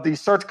heads of these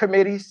search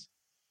committees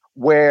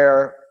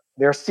where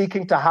they're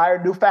seeking to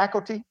hire new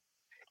faculty,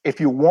 if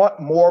you want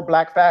more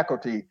Black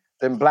faculty,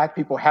 then Black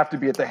people have to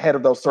be at the head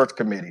of those search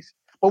committees.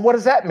 But what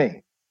does that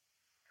mean?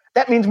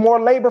 That means more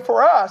labor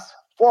for us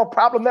for a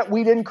problem that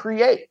we didn't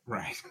create.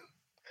 Right.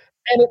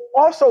 And it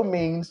also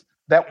means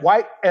that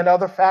white and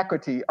other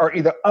faculty are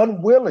either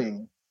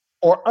unwilling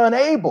or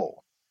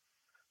unable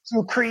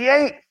to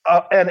create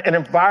an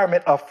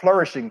environment of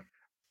flourishing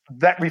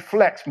that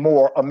reflects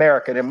more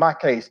American, in my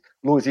case,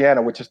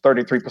 Louisiana, which is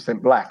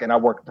 33% Black, and I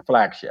work at the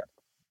flagship.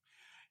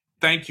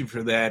 Thank you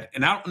for that.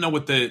 And I don't know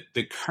what the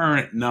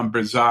current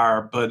numbers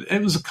are, but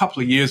it was a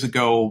couple of years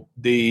ago,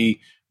 the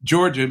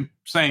Georgia,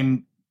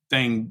 same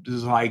thing,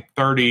 is like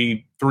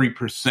 33%,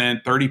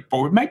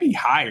 34%, maybe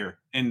higher.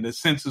 And the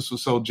census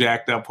was so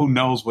jacked up. Who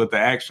knows what the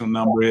actual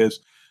number is?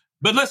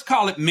 But let's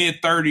call it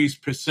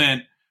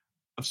mid-30s%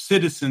 of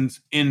citizens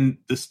in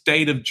the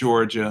state of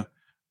Georgia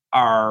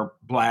are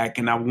Black.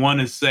 And I want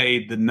to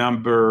say the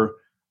number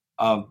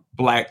of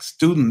Black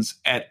students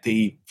at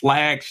the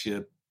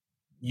flagship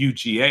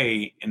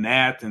UGA in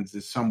Athens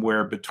is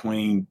somewhere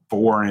between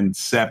 4 and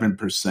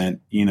 7%.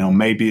 You know,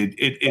 maybe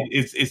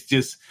it's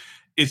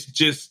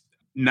just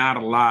not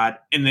a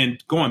lot. And then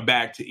going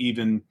back to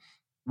even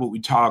what we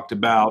talked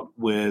about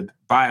with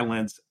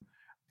violence,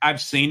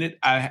 I've seen it.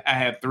 I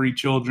have 3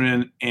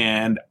 children,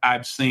 and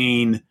I've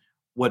seen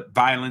what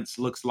violence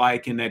looks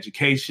like in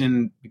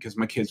education because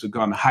my kids have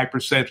gone to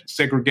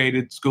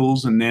hyper-segregated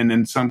schools. And then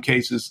in some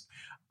cases,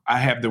 I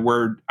have the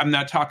word, I'm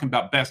not talking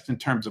about best in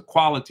terms of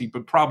quality,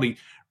 but probably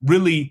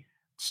really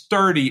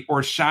sturdy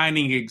or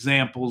shining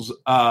examples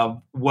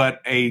of what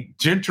a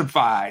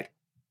gentrified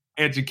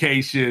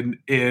education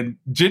and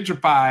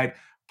gentrified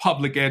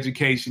public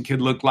education can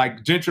look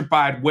like.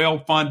 Gentrified,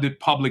 well-funded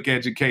public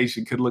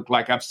education could look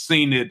like. I've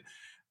seen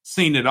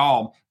it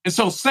all. And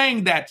so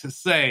saying that to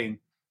say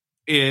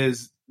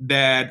is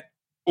that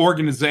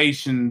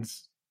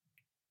organizations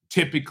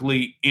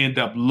typically end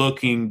up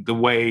looking the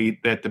way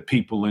that the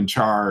people in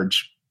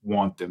charge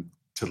want them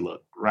to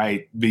look,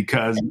 right?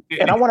 Because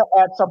and I want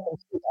to add something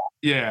to that.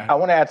 Yeah. I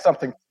want to add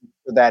something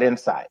to that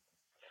insight.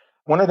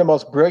 One of the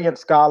most brilliant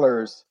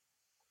scholars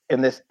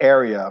in this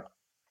area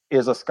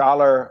is a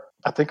scholar,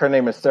 I think her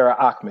name is Sarah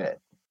Ahmed.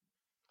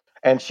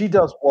 And she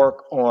does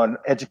work on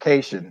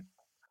education.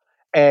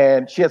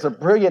 And she has a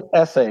brilliant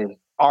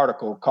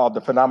article called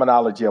The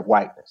Phenomenology of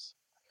Whiteness.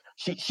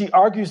 She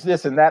argues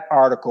this in that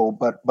article,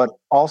 but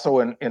also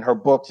in her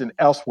books and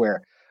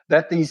elsewhere,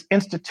 that these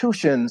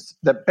institutions,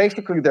 that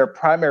basically their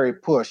primary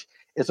push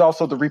is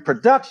also the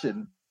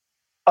reproduction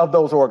of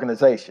those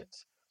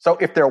organizations. So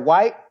if they're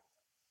white,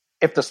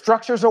 if the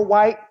structures are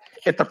white,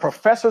 if the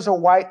professors are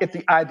white, if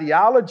the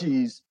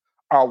ideologies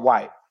are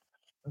white,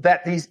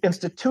 that these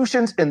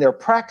institutions in their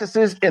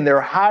practices, in their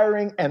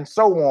hiring and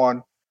so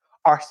on,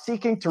 are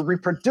seeking to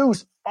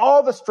reproduce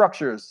all the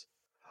structures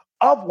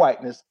of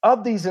whiteness,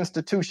 of these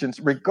institutions,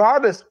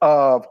 regardless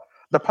of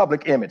the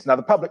public image. Now,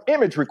 the public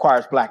image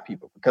requires Black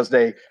people because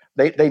they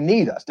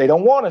need us. They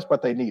don't want us,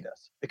 but they need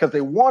us because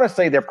they want to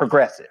say they're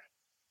progressive.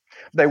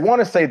 They want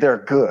to say they're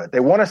good. They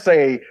want to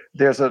say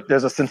there's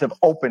a sense of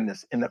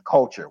openness in the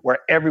culture where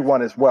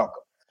everyone is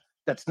welcome.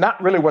 That's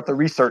not really what the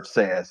research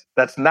says.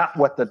 That's not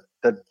what the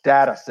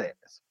data says.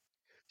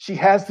 She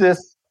has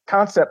this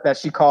concept that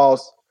she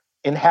calls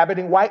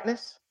inhabiting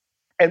whiteness.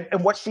 And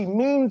what she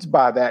means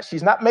by that,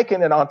 she's not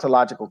making an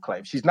ontological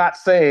claim. She's not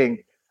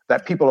saying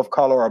that people of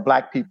color or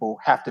Black people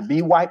have to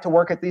be white to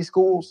work at these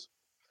schools.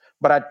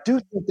 But I do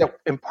think that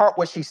in part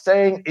what she's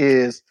saying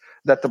is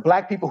that the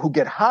Black people who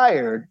get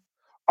hired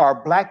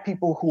are Black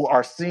people who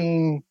are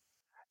seen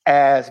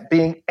as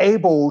being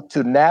able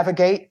to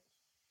navigate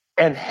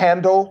and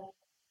handle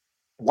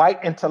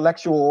white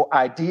intellectual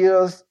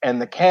ideas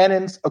and the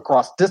canons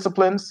across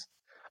disciplines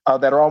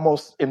that are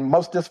almost, in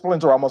most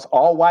disciplines, are almost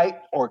all white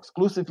or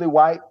exclusively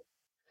white.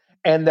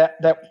 And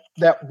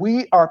that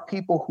we are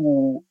people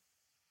who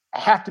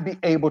have to be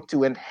able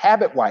to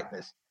inhabit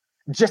whiteness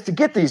just to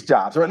get these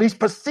jobs, or at least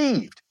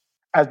perceived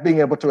as being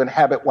able to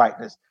inhabit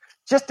whiteness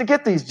just to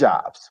get these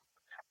jobs.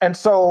 And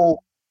so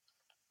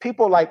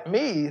people like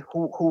me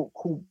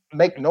who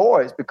make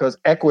noise because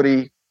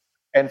equity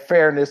and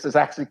fairness is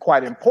actually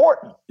quite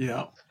important.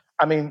 Yeah.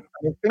 I mean,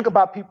 think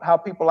about how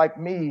people like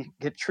me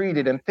get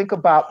treated, and think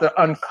about the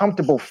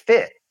uncomfortable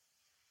fit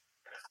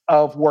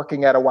of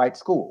working at a white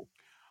school.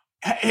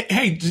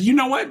 Hey, you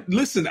know what?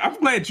 Listen, I'm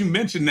glad you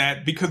mentioned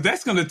that, because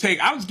that's going to take,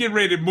 I was getting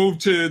ready to move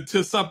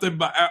to something,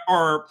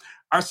 or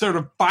our sort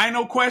of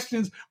final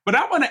questions, but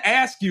I want to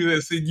ask you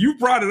this, and you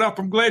brought it up.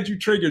 I'm glad you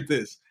triggered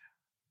this.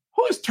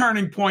 Who is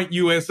Turning Point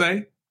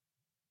USA?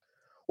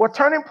 Well,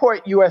 Turning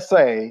Point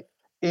USA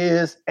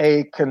is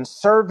a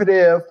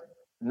conservative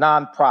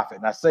nonprofit.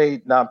 And I say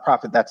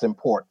nonprofit, that's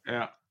important.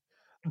 Yeah.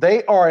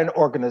 They are an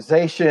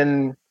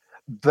organization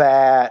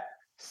that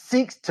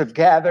seeks to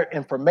gather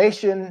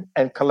information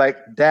and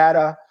collect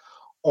data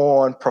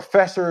on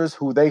professors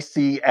who they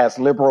see as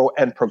liberal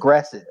and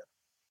progressive,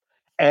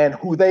 and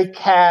who they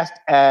cast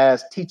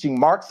as teaching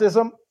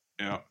Marxism,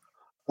 yeah,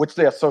 which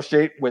they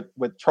associate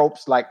with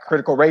tropes like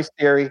critical race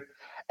theory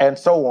and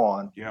so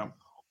on, yeah,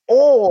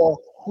 or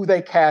who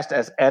they cast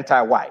as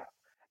anti-white.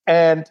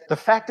 And the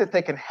fact that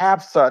they can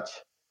have such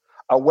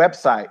a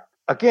website,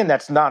 again,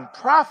 that's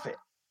nonprofit,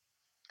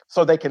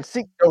 so they can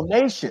seek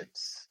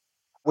donations,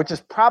 which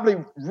is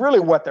probably really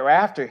what they're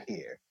after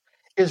here,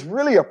 is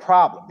really a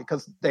problem,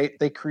 because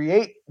they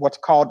create what's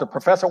called the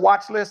Professor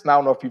Watch List. And I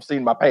don't know if you've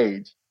seen my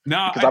page.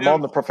 No, because I'm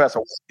on the Professor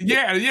Watch List.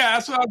 Yeah,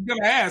 that's what I was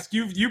going to ask.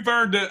 You've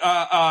earned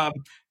a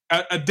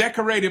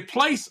decorated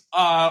place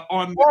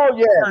on. Oh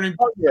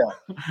yeah.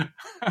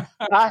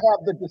 I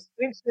have the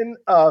distinction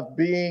of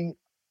being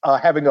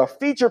having a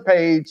feature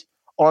page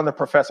on the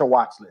Professor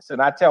Watch List,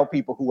 and I tell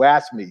people who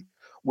ask me,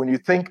 when you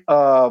think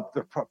of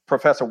the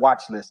Professor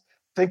Watch List,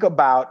 think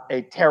about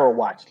a terror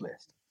watch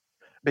list,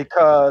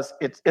 because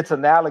it's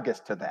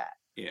analogous to that.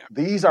 Yeah.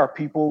 These are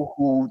people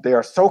who they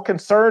are so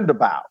concerned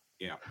about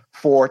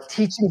for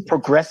teaching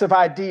progressive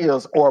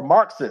ideas or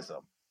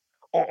Marxism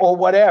or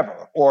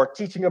whatever, or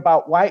teaching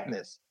about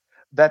whiteness,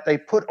 that they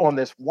put on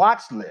this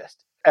watch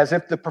list as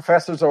if the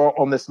professors are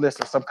on this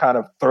list are some kind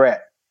of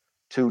threat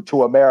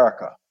to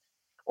America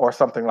or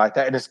something like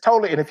that. And it's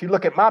totally, and if you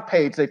look at my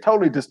page, they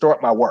totally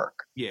distort my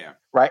work. Yeah.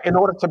 Right. In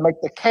order to make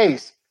the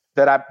case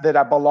that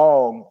I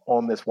belong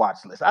on this watch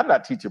list. I'm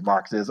not teaching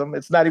Marxism.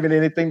 It's not even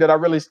anything that I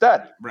really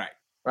study. Right.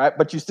 Right.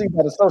 But you see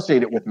that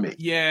associated with me.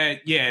 Yeah.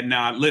 Yeah.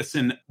 No,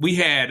 listen, we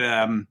had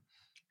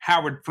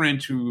Howard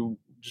French, who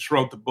just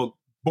wrote the book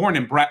Born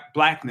in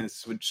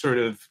Blackness, which sort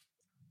of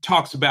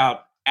talks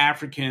about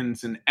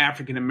Africans and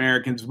African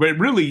Americans, but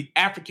really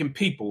African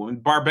people in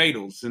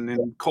Barbados and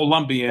in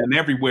Colombia and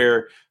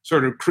everywhere,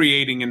 sort of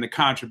creating in the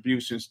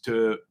contributions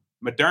to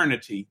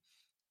modernity.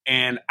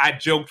 And I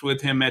joked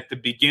with him at the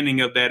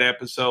beginning of that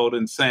episode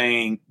and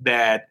saying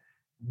that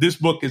this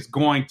book is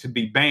going to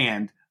be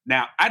banned.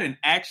 Now, I didn't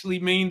actually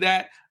mean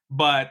that,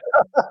 but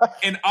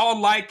in all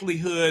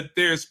likelihood,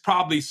 there's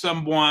probably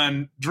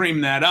someone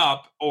dreamed that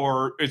up,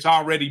 or it's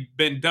already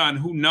been done.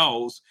 Who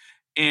knows?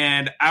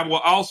 And I will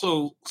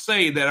also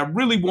say that I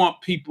really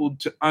want people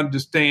to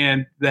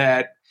understand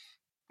that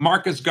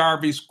Marcus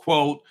Garvey's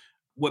quote,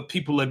 "What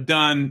people have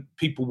done,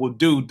 people will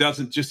do,"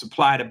 doesn't just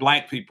apply to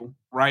Black people,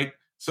 right?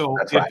 So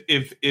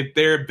if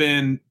there have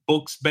been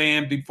books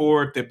banned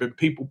before, if there have been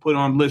people put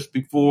on lists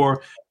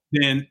before,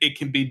 then it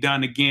can be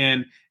done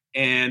again.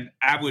 And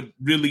I would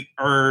really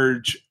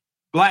urge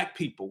Black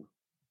people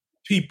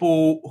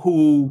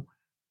who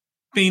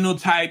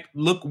phenotype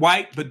look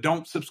white but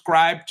don't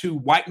subscribe to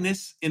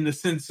whiteness in the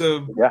sense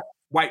of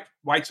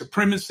white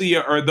supremacy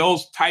or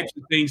those types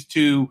of things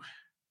to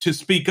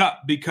speak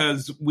up,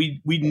 because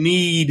we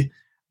need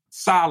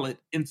solid,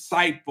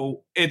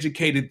 insightful,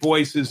 educated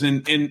voices.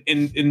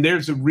 And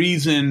there's a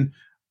reason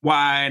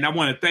why, and I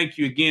want to thank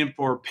you again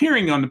for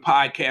appearing on the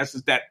podcast,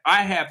 is that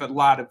I have a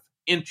lot of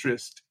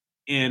interest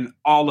in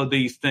all of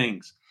these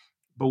things.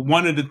 But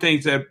one of the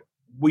things that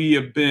we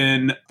have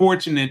been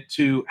fortunate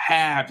to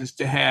have is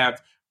to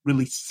have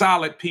really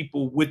solid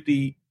people with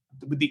the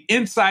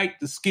insight,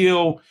 the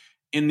skill,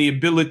 and the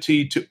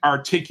ability to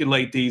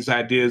articulate these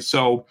ideas.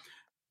 So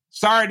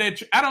Sorry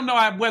that I don't know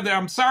whether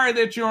I'm sorry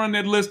that you're on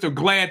that list or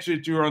glad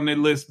that you're on that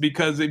list,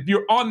 because if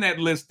you're on that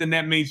list, then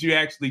that means you're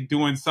actually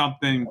doing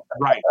something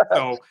right.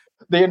 So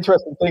the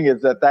interesting thing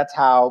is that that's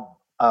how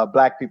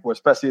Black people,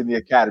 especially in the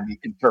academy,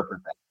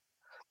 interpret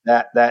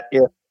that. That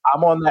if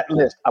I'm on that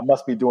list, I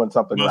must be doing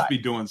something right. Must be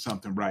doing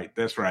something right.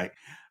 That's right.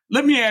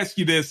 Let me ask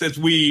you this as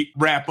we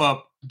wrap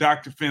up,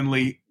 Dr.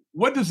 Finley.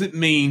 What does it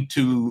mean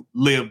to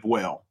live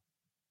well?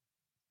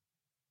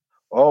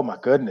 Oh my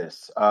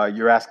goodness,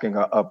 you're asking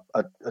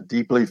a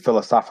deeply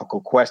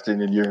philosophical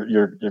question, and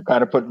you're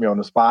kind of putting me on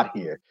the spot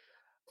here.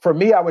 For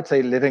me, I would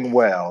say living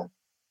well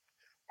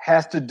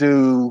has to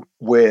do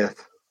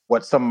with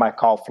what some might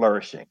call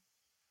flourishing,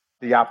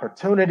 the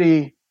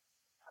opportunity,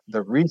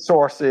 the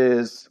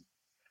resources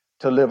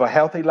to live a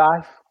healthy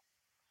life,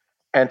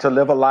 and to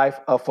live a life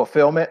of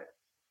fulfillment,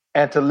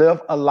 and to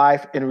live a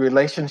life in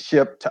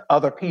relationship to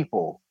other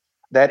people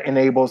that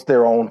enables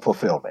their own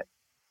fulfillment.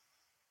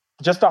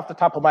 Just off the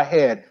top of my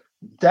head,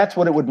 that's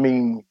what it would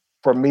mean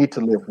for me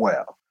to live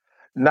well.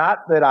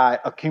 Not that I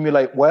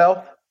accumulate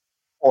wealth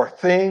or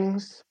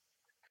things,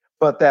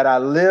 but that I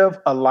live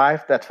a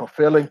life that's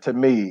fulfilling to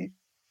me,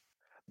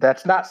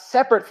 that's not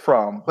separate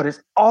from, but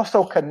is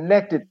also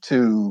connected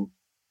to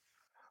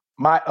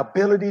my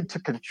ability to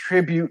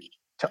contribute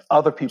to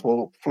other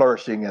people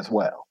flourishing as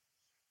well.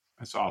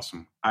 That's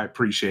awesome. I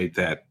appreciate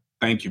that.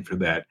 Thank you for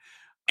that.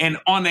 And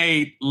on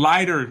a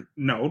lighter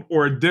note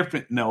or a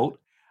different note,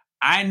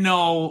 I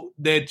know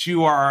that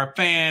you are a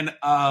fan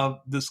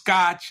of the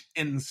Scotch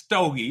and the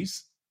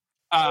Stogies.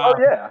 Oh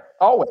yeah,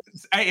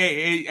 always.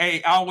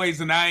 Hey, always,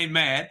 and I ain't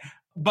mad.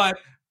 But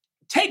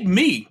take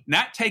me,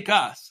 not take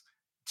us.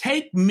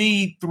 Take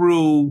me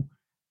through,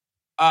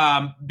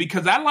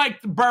 because I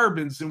like the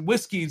bourbons and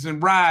whiskeys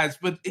and ryes,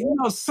 but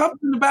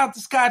something about the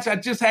Scotch I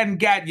just hadn't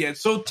got yet.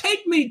 So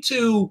take me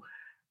to,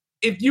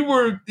 if you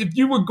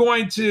were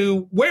going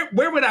to, where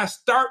would I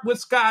start with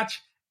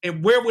Scotch,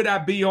 and where would I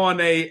be on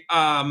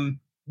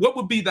what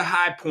would be the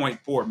high point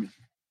for me?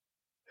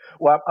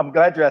 Well, I'm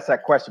glad you asked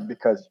that question,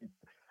 because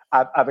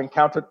I've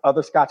encountered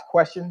other Scotch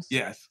questions.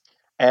 Yes.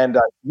 And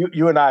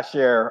you and I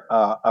share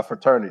a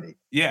fraternity.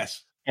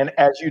 Yes. And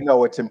as you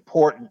know, it's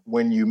important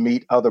when you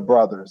meet other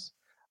brothers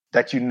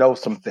that you know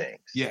some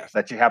things. Yes.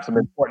 That you have some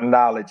important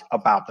knowledge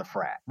about the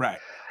frat. Right.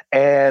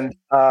 And,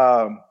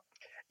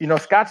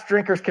 Scotch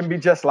drinkers can be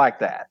just like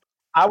that.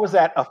 I was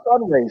at a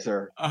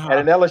fundraiser at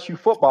an LSU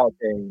football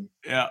game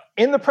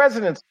in the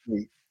President's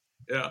Suite,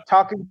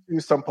 talking to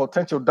some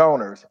potential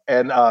donors.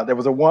 And there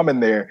was a woman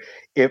there.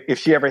 If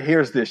she ever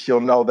hears this, she'll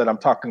know that I'm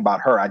talking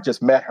about her. I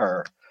just met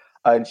her.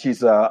 And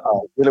she's a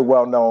really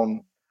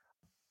well-known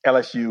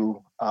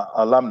LSU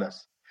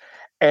alumnus.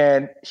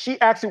 And she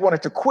actually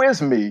wanted to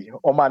quiz me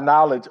on my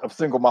knowledge of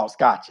single malt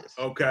scotches.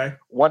 Okay.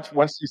 Once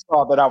she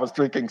saw that I was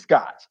drinking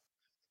scotch.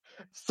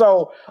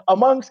 So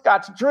among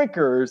Scotch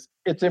drinkers,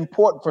 it's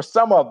important for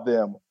some of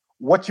them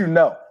what you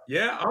know.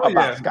 Yeah. Oh,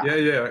 about Scotch.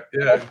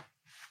 Yeah.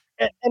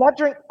 And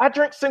I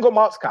drink single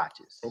malt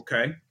scotches.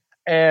 Okay.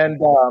 And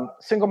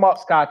single malt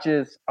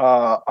scotches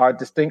are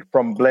distinct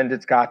from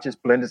blended scotches.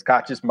 Blended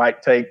scotches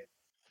might take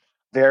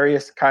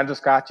various kinds of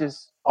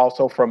scotches,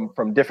 also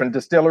from different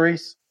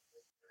distilleries,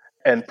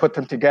 and put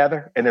them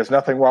together. And there's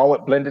nothing wrong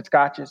with blended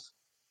scotches.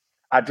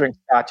 I drink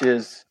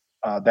scotches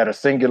that are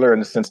singular in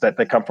the sense that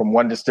they come from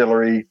one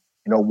distillery,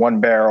 one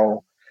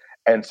barrel,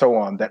 and so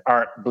on, that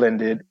aren't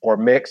blended or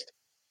mixed.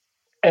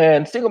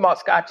 And single malt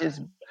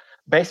scotches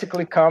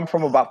basically come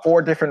from about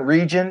 4 different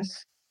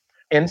regions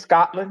in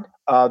Scotland.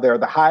 There are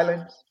the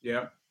Highlands,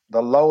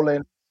 the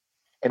Lowlands,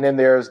 and then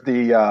there's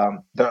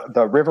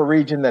the river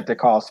region that they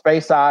call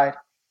Speyside,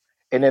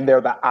 and then there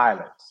are the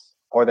islands,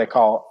 or they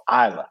call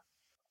Isla.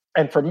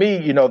 And for me,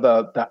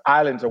 the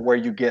islands are where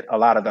you get a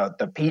lot of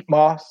the peat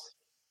moss.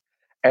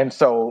 And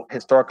so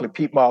historically,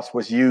 peat moss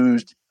was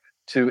used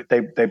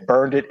they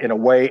burned it in a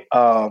way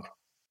of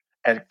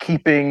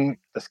keeping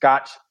the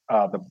Scotch,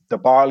 the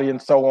barley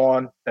and so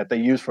on that they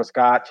use for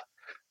Scotch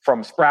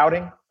from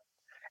sprouting.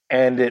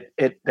 And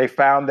they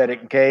found that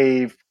it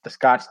gave the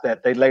Scotch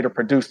that they later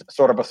produced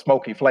sort of a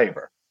smoky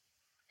flavor.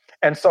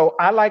 And so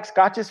I like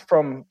scotches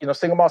from,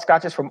 single malt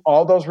scotches from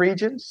all those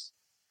regions.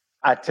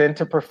 I tend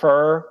to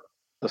prefer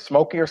the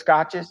smokier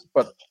scotches,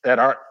 but that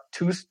aren't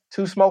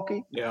too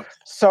smoky. Yeah.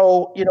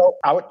 So,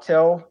 I would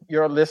tell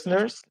your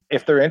listeners,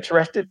 if they're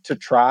interested, to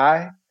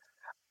try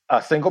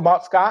a single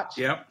malt scotch.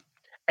 Yep.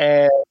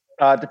 And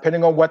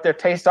depending on what their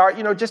tastes are,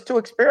 just to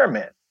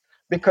experiment.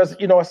 Because,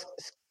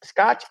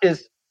 scotch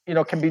is,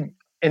 can be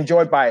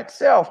enjoyed by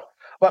itself,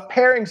 but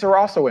pairings are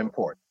also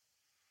important.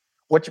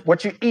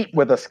 What you eat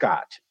with a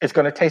scotch is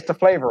going to taste the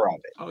flavor of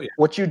it. Oh, yeah.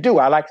 What you do,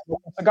 I like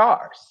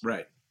cigars.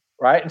 Right.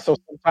 And so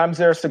sometimes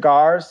there are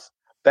cigars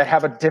that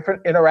have a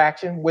different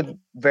interaction with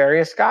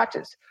various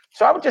scotches.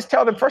 So I would just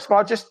tell them, first of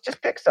all, just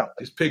pick something.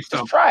 Just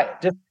try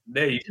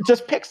it.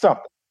 Just pick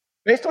something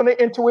based on their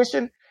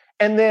intuition.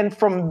 And then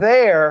from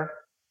there,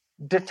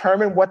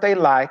 determine what they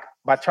like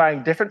by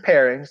trying different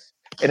pairings,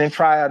 and then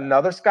try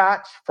another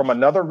scotch from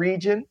another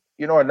region,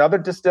 another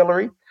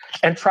distillery,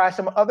 and try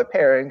some other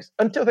pairings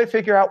until they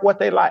figure out what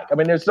they like. I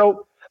mean,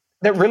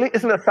 there really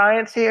isn't a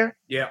science here.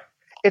 Yeah.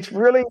 It's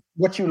really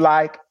what you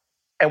like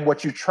and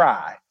what you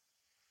try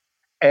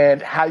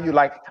and how you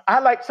like. I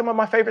like some of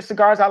my favorite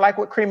cigars I like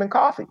with cream and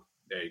coffee.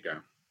 There you go.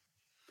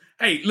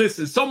 Hey,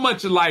 listen, so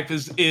much of life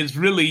is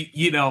really,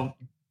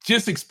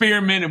 just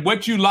experiment, and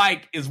what you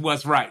like is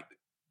what's right.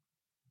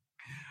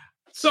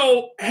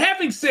 So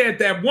having said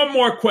that, one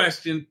more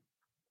question.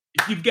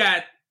 If you've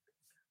got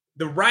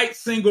the right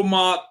single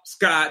malt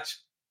scotch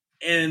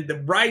and the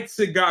right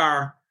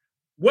cigar,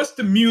 what's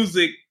the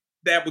music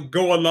that would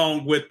go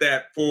along with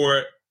that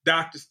for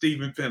Dr.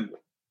 Stephen Finley?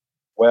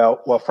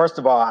 Well, first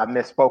of all, I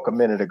misspoke a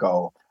minute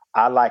ago.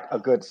 I like a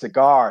good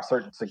cigar,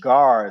 certain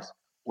cigars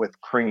with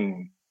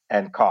cream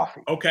and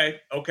coffee. Okay.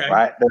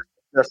 Right?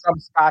 There's some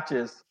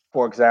scotches,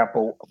 for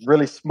example,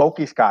 really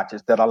smoky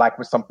scotches that I like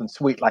with something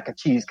sweet like a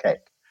cheesecake.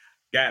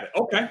 Got it.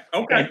 Okay.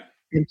 And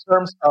in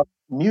terms of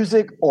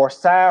music or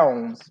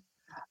sounds,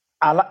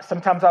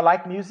 sometimes I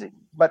like music,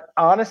 but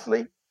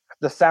honestly,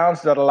 the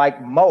sounds that I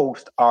like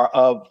most are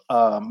of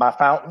my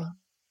fountain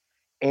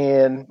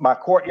in my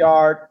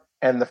courtyard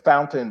and the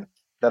fountain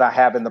that I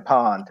have in the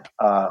pond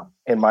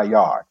in my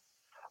yard.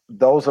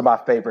 Those are my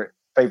favorite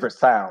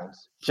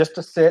sounds. Just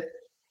to sit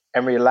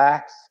and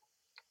relax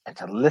and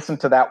to listen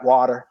to that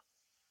water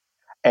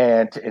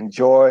and to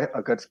enjoy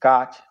a good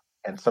scotch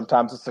and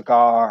sometimes a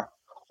cigar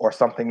or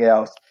something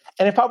else.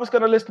 And if I was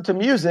going to listen to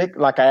music,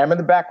 like I am in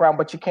the background,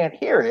 but you can't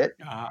hear it,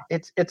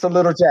 it's a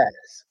little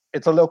jazz.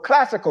 It's a little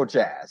classical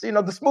jazz.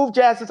 The smooth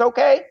jazz is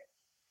okay.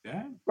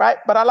 Yeah. Right.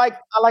 But I like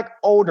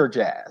older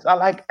jazz. I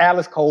like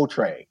Alice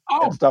Coltrane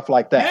and stuff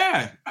like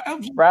that. Yeah.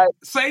 Right.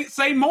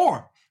 Say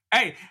more.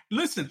 Hey,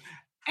 listen.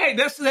 Hey,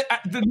 that's the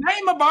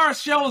name of our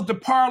show is The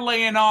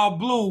Parlay in All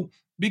Blue,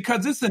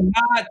 because it's a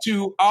nod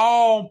to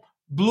all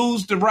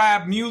blues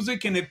derived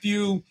music. And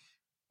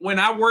when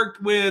I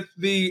worked with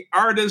the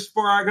artist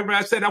for our company,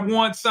 I said, I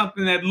want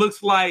something that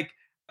looks like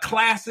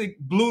classic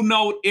Blue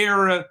Note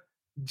era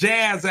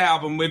jazz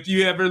album. If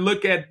you ever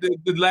look at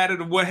the ladder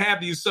to what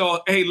have you.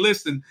 So, hey,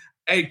 listen,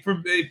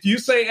 if you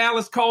say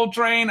Alice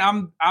Coltrane,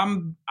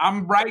 I'm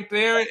right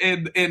there,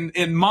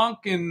 and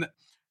Monk and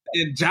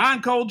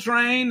John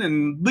Coltrane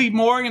and Lee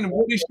Morgan and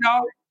Woody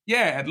Shaw.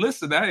 Yeah,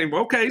 listen,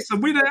 okay, so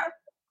we there.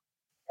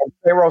 And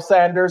Pharoah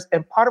Sanders.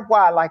 And part of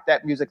why I like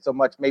that music so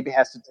much maybe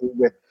has to do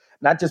with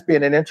not just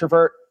being an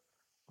introvert,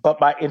 but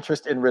my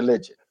interest in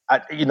religion.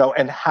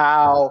 And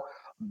how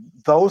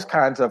those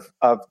kinds of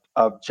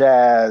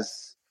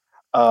jazz,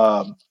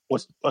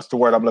 what's the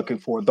word I'm looking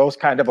for? Those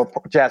kind of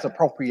jazz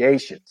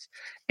appropriations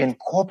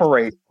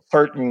incorporate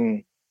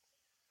certain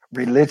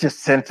religious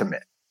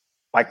sentiment.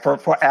 Like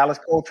for Alice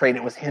Coltrane,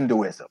 it was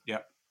Hinduism. Yeah.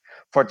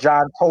 For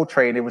John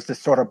Coltrane, it was this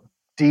sort of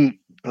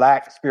deep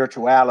Black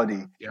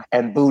spirituality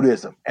and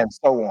Buddhism and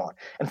so on.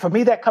 And for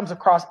me, that comes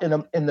across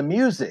in the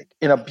music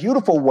in a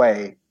beautiful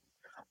way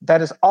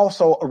that is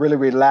also a really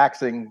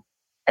relaxing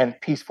and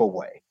peaceful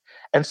way.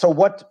 And so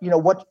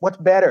what's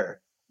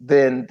better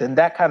than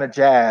that kind of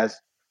jazz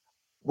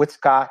with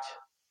scotch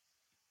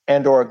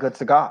and or a good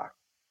cigar?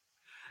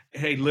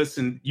 Hey,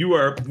 listen,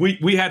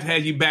 we had to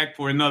have you back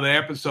for another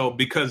episode,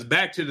 because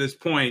back to this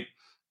point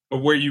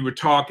of where you were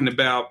talking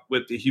about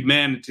with the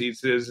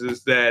humanities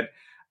is that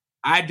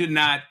I did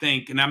not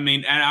think, and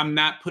I'm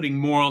not putting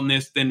more on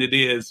this than it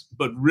is,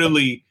 but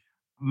really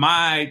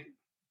my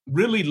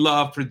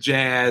love for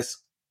jazz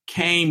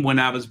came when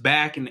I was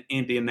back in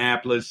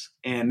Indianapolis,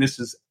 and this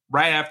is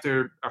right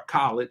after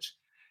college.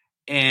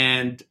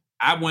 And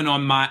I went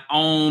on my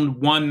own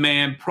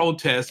one-man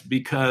protest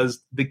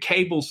because the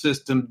cable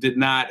system did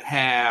not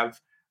have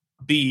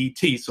BET.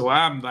 So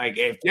I'm like,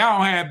 if y'all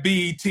don't have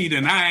BET,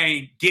 then I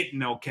ain't getting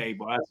no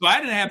cable. So I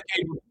didn't have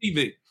cable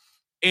TV.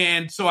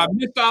 And so I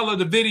missed all of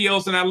the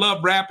videos, and I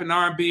love rap and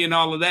R&B and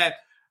all of that.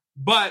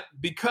 But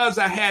because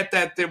I had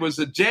that, there was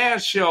a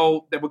jazz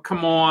show that would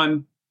come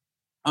on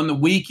the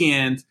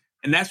weekends,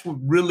 and that's what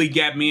really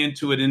got me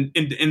into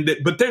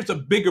it. But there's a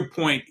bigger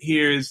point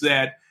here, is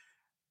that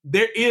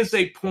there is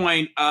a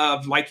point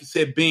of, like you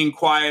said, being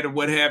quiet or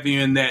what have you,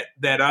 and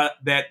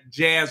that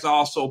jazz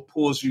also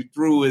pulls you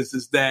through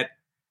is that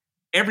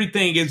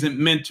everything isn't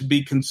meant to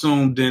be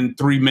consumed in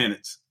 3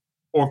 minutes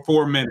or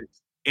 4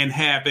 minutes, and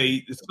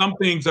some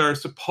things are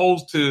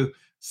supposed to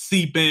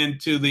seep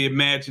into the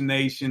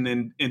imagination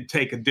and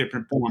take a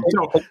different form.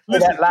 So, can you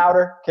say that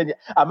louder?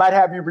 I might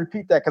have you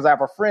repeat that, because I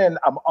have a friend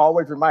I'm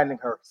always reminding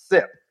her,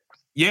 sip.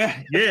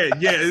 Yeah.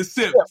 It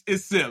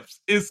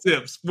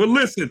sips. Well,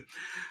 listen,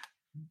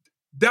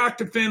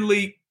 Dr.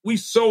 Finley, we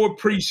so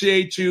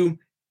appreciate you.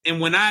 And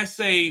when I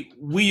say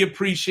we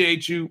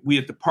appreciate you, we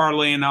at the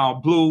Parlay in All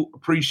Blue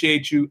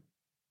appreciate you.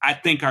 I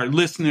think our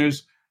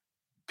listeners,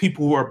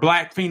 people who are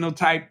Black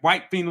phenotype,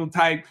 white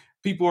phenotype,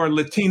 people who are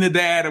Latina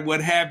dad or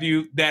what have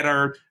you, that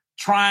are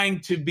trying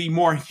to be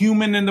more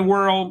human in the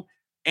world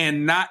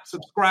and not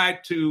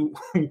subscribe to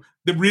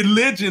the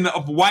religion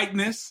of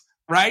whiteness,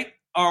 right?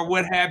 Or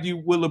what have you,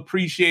 will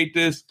appreciate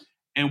this.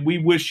 And we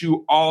wish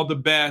you all the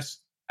best.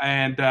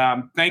 And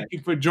thank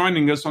you for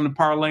joining us on the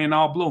Parlay in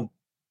All Blue.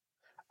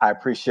 I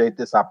appreciate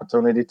this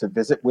opportunity to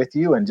visit with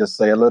you and just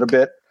say a little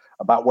bit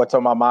about what's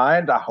on my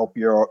mind. I hope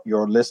your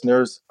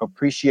listeners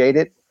appreciate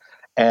it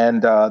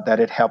and that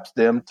it helps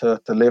them to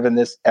live in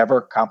this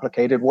ever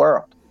complicated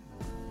world.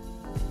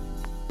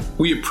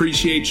 We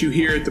appreciate you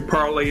here at the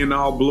Parlay in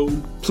All Blue.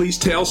 Please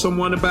tell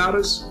someone about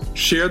us.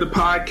 Share the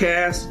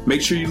podcast.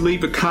 Make sure you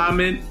leave a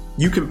comment.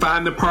 You can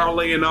find the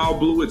Parlay in All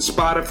Blue at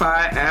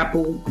Spotify,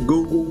 Apple,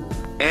 Google,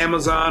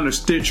 Amazon, or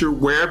Stitcher.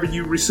 Wherever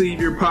you receive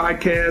your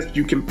podcast,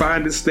 you can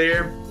find us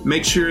there.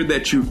 Make sure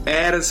that you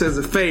add us as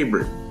a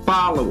favorite,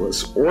 follow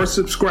us, or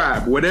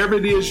subscribe. Whatever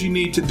it is you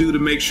need to do to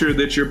make sure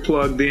that you're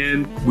plugged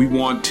in. We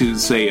want to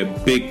say a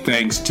big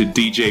thanks to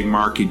DJ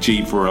Marky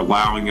G for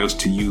allowing us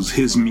to use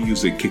his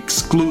music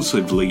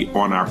exclusively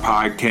on our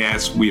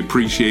podcast. We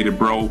appreciate it,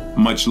 bro.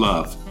 Much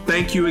love.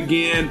 Thank you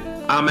again.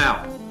 I'm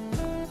out.